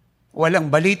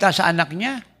 Walang balita sa anak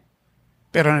niya.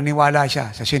 Pero naniwala siya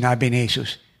sa sinabi ni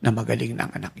Jesus na magaling ng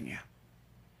anak niya.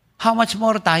 How much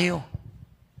more tayo?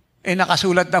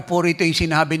 Nakasulat na po rito yung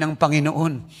sinabi ng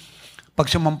Panginoon. Pag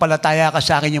sumampalataya ka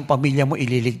sa akin, yung pamilya mo,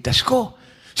 ililigtas ko.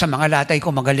 Sa mga latay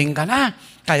ko, magaling ka na.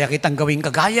 Kaya kitang gawing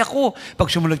kagaya ko. Pag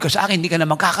sumunod ka sa akin, hindi ka na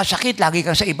magkakasakit. Lagi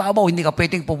ka sa ibabaw. Hindi ka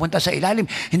pwedeng pumunta sa ilalim.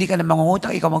 Hindi ka na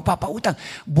mangungutang. Ikaw magpapautang.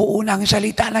 Buo na ang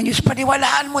salita ng Diyos.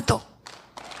 Paniwalaan mo to.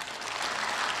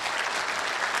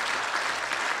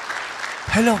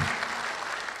 Hello.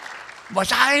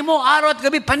 Basahin mo araw at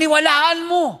gabi. Paniwalaan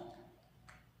mo.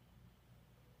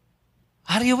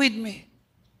 Are you with me?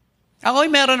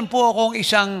 Ako'y meron po akong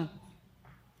isang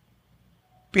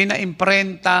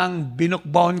pinaimprentang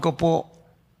binukbaon ko po.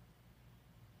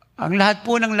 Ang lahat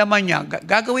po ng laman niya,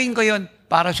 gagawin ko yon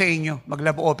para sa inyo.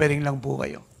 Mag-love offering lang po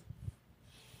kayo.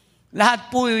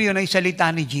 Lahat po yun ay salita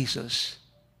ni Jesus.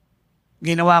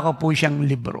 Ginawa ko po siyang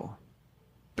libro,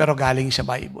 pero galing sa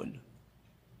Bible.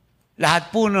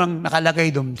 Lahat po nang nakalagay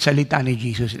doon, salita ni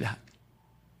Jesus lahat.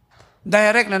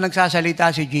 Direct na nagsasalita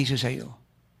si Jesus sa iyo.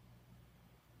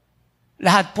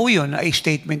 Lahat po yun ay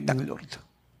statement ng Lord.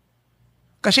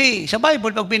 Kasi sa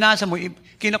Bible, pag binasa mo,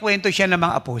 kinakwento siya ng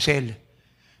mga apostle.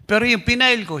 Pero yung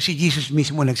pinail ko, si Jesus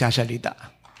mismo nagsasalita.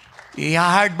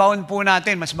 I-hardbound po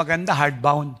natin, mas maganda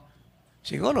hardbound.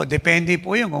 Siguro, depende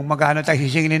po yun kung magkano tayo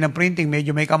sisingilin ng printing,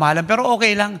 medyo may kamahalan. Pero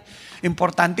okay lang.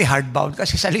 Importante hardbound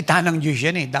kasi salita ng Diyos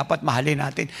yan eh. Dapat mahalin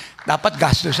natin. Dapat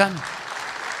gastusan.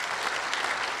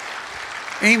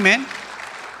 Amen?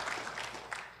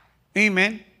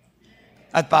 Amen?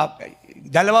 At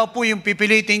dalawa po yung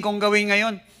pipilitin kong gawin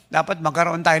ngayon. Dapat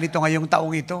magkaroon tayo nito ngayong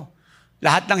taong ito.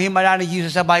 Lahat ng himala ni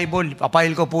Jesus sa Bible,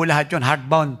 papayil ko po lahat yun,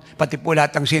 hardbound. Pati po lahat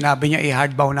ng sinabi niya,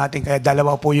 i-hardbound natin. Kaya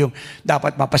dalawa po yung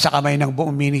dapat mapasakamay ng buong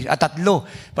ministry. At tatlo,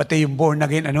 pati yung born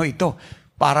again, ito,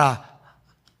 para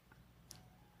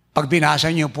pag binasa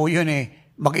niyo po yun,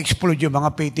 mag-explode yung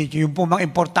mga page. Yung po mga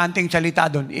importanteng salita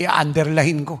doon,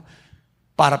 i-underline ko.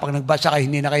 Para pag nagbasa kayo,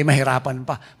 hindi na kayo mahirapan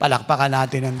pa. Palakpakan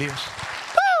natin ang Diyos.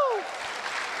 Woo!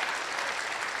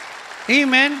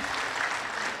 Amen?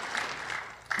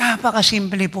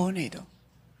 Napakasimple po nito.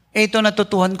 Ito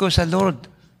natutuhan ko sa Lord.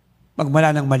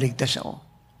 Magmula ng maligtas ako.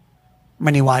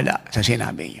 Maniwala sa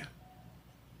sinabi niya.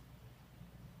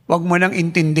 Huwag mo nang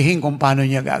intindihin kung paano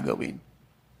niya gagawin.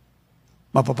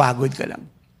 Mapapagod ka lang.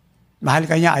 Mahal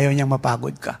ka niya, ayaw niyang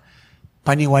mapagod ka.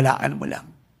 Paniwalaan mo lang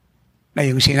na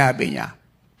yung sinabi niya,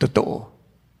 totoo.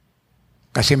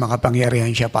 Kasi makapangyarihan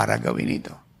siya para gawin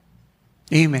ito.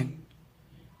 Amen.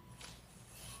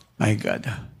 My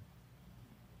God.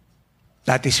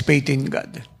 That is faith in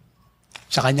God.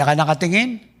 Sa Kanya ka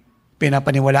nakatingin,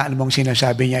 pinapaniwalaan mong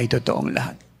sinasabi niya ay totoong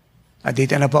lahat. At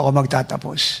dito na po ako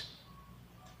magtatapos.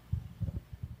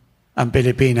 Ang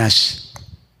Pilipinas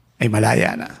ay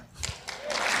malaya na.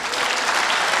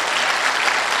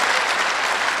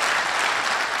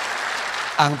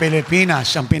 Ang Pilipinas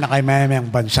ang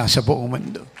pinakamayamang bansa sa buong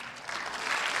mundo.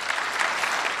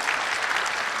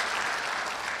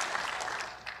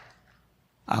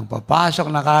 Ang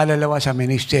papasok na kalalawa sa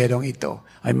ministeryong ito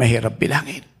ay mahirap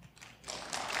bilangin.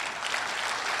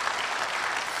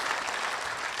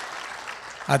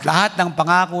 At lahat ng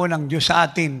pangako ng Diyos sa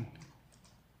atin,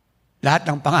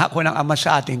 lahat ng pangako ng Ama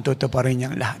sa atin, tutuparin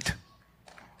niyang lahat.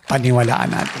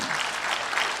 Paniwalaan natin.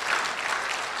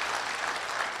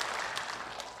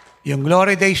 Yung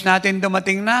glory days natin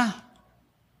dumating na.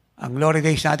 Ang glory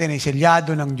days natin ay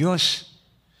selyado ng Diyos.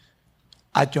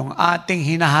 At yung ating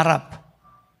hinaharap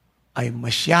ay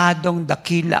masyadong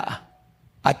dakila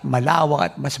at malawak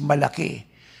at mas malaki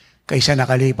kaysa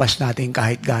nakalipas natin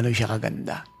kahit gano'n siya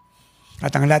kaganda.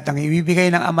 At ang lahat ng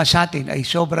ibibigay ng Ama sa atin ay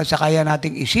sobra sa kaya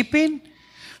nating isipin,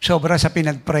 sobra sa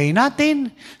pinag-pray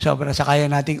natin, sobra sa kaya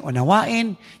nating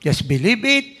unawain. Just believe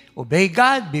it, obey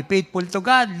God, be faithful to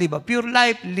God, live a pure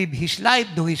life, live His life,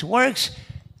 do His works,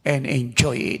 and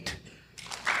enjoy it.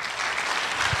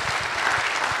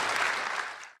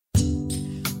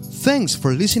 Thanks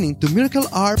for listening to Miracle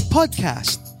Hour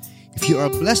Podcast. If you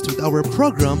are blessed with our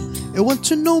program and want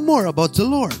to know more about the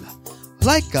Lord,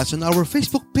 like us on our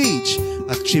Facebook page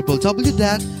at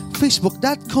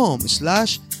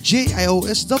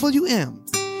www.facebook.com/JIOSWM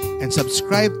and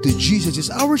subscribe to Jesus is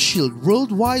Our Shield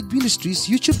Worldwide Ministries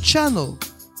YouTube channel.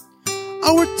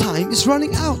 Our time is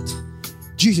running out.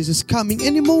 Jesus is coming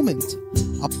any moment.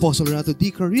 Apostle Renato D.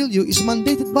 Carrillo is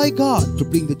mandated by God to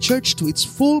bring the church to its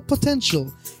full potential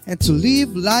and to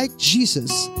live like Jesus.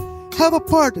 Have a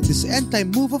part in this end-time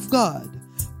move of God.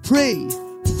 Pray,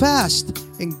 fast,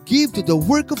 and give to the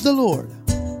work of the Lord.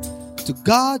 To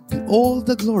God be all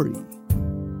the glory.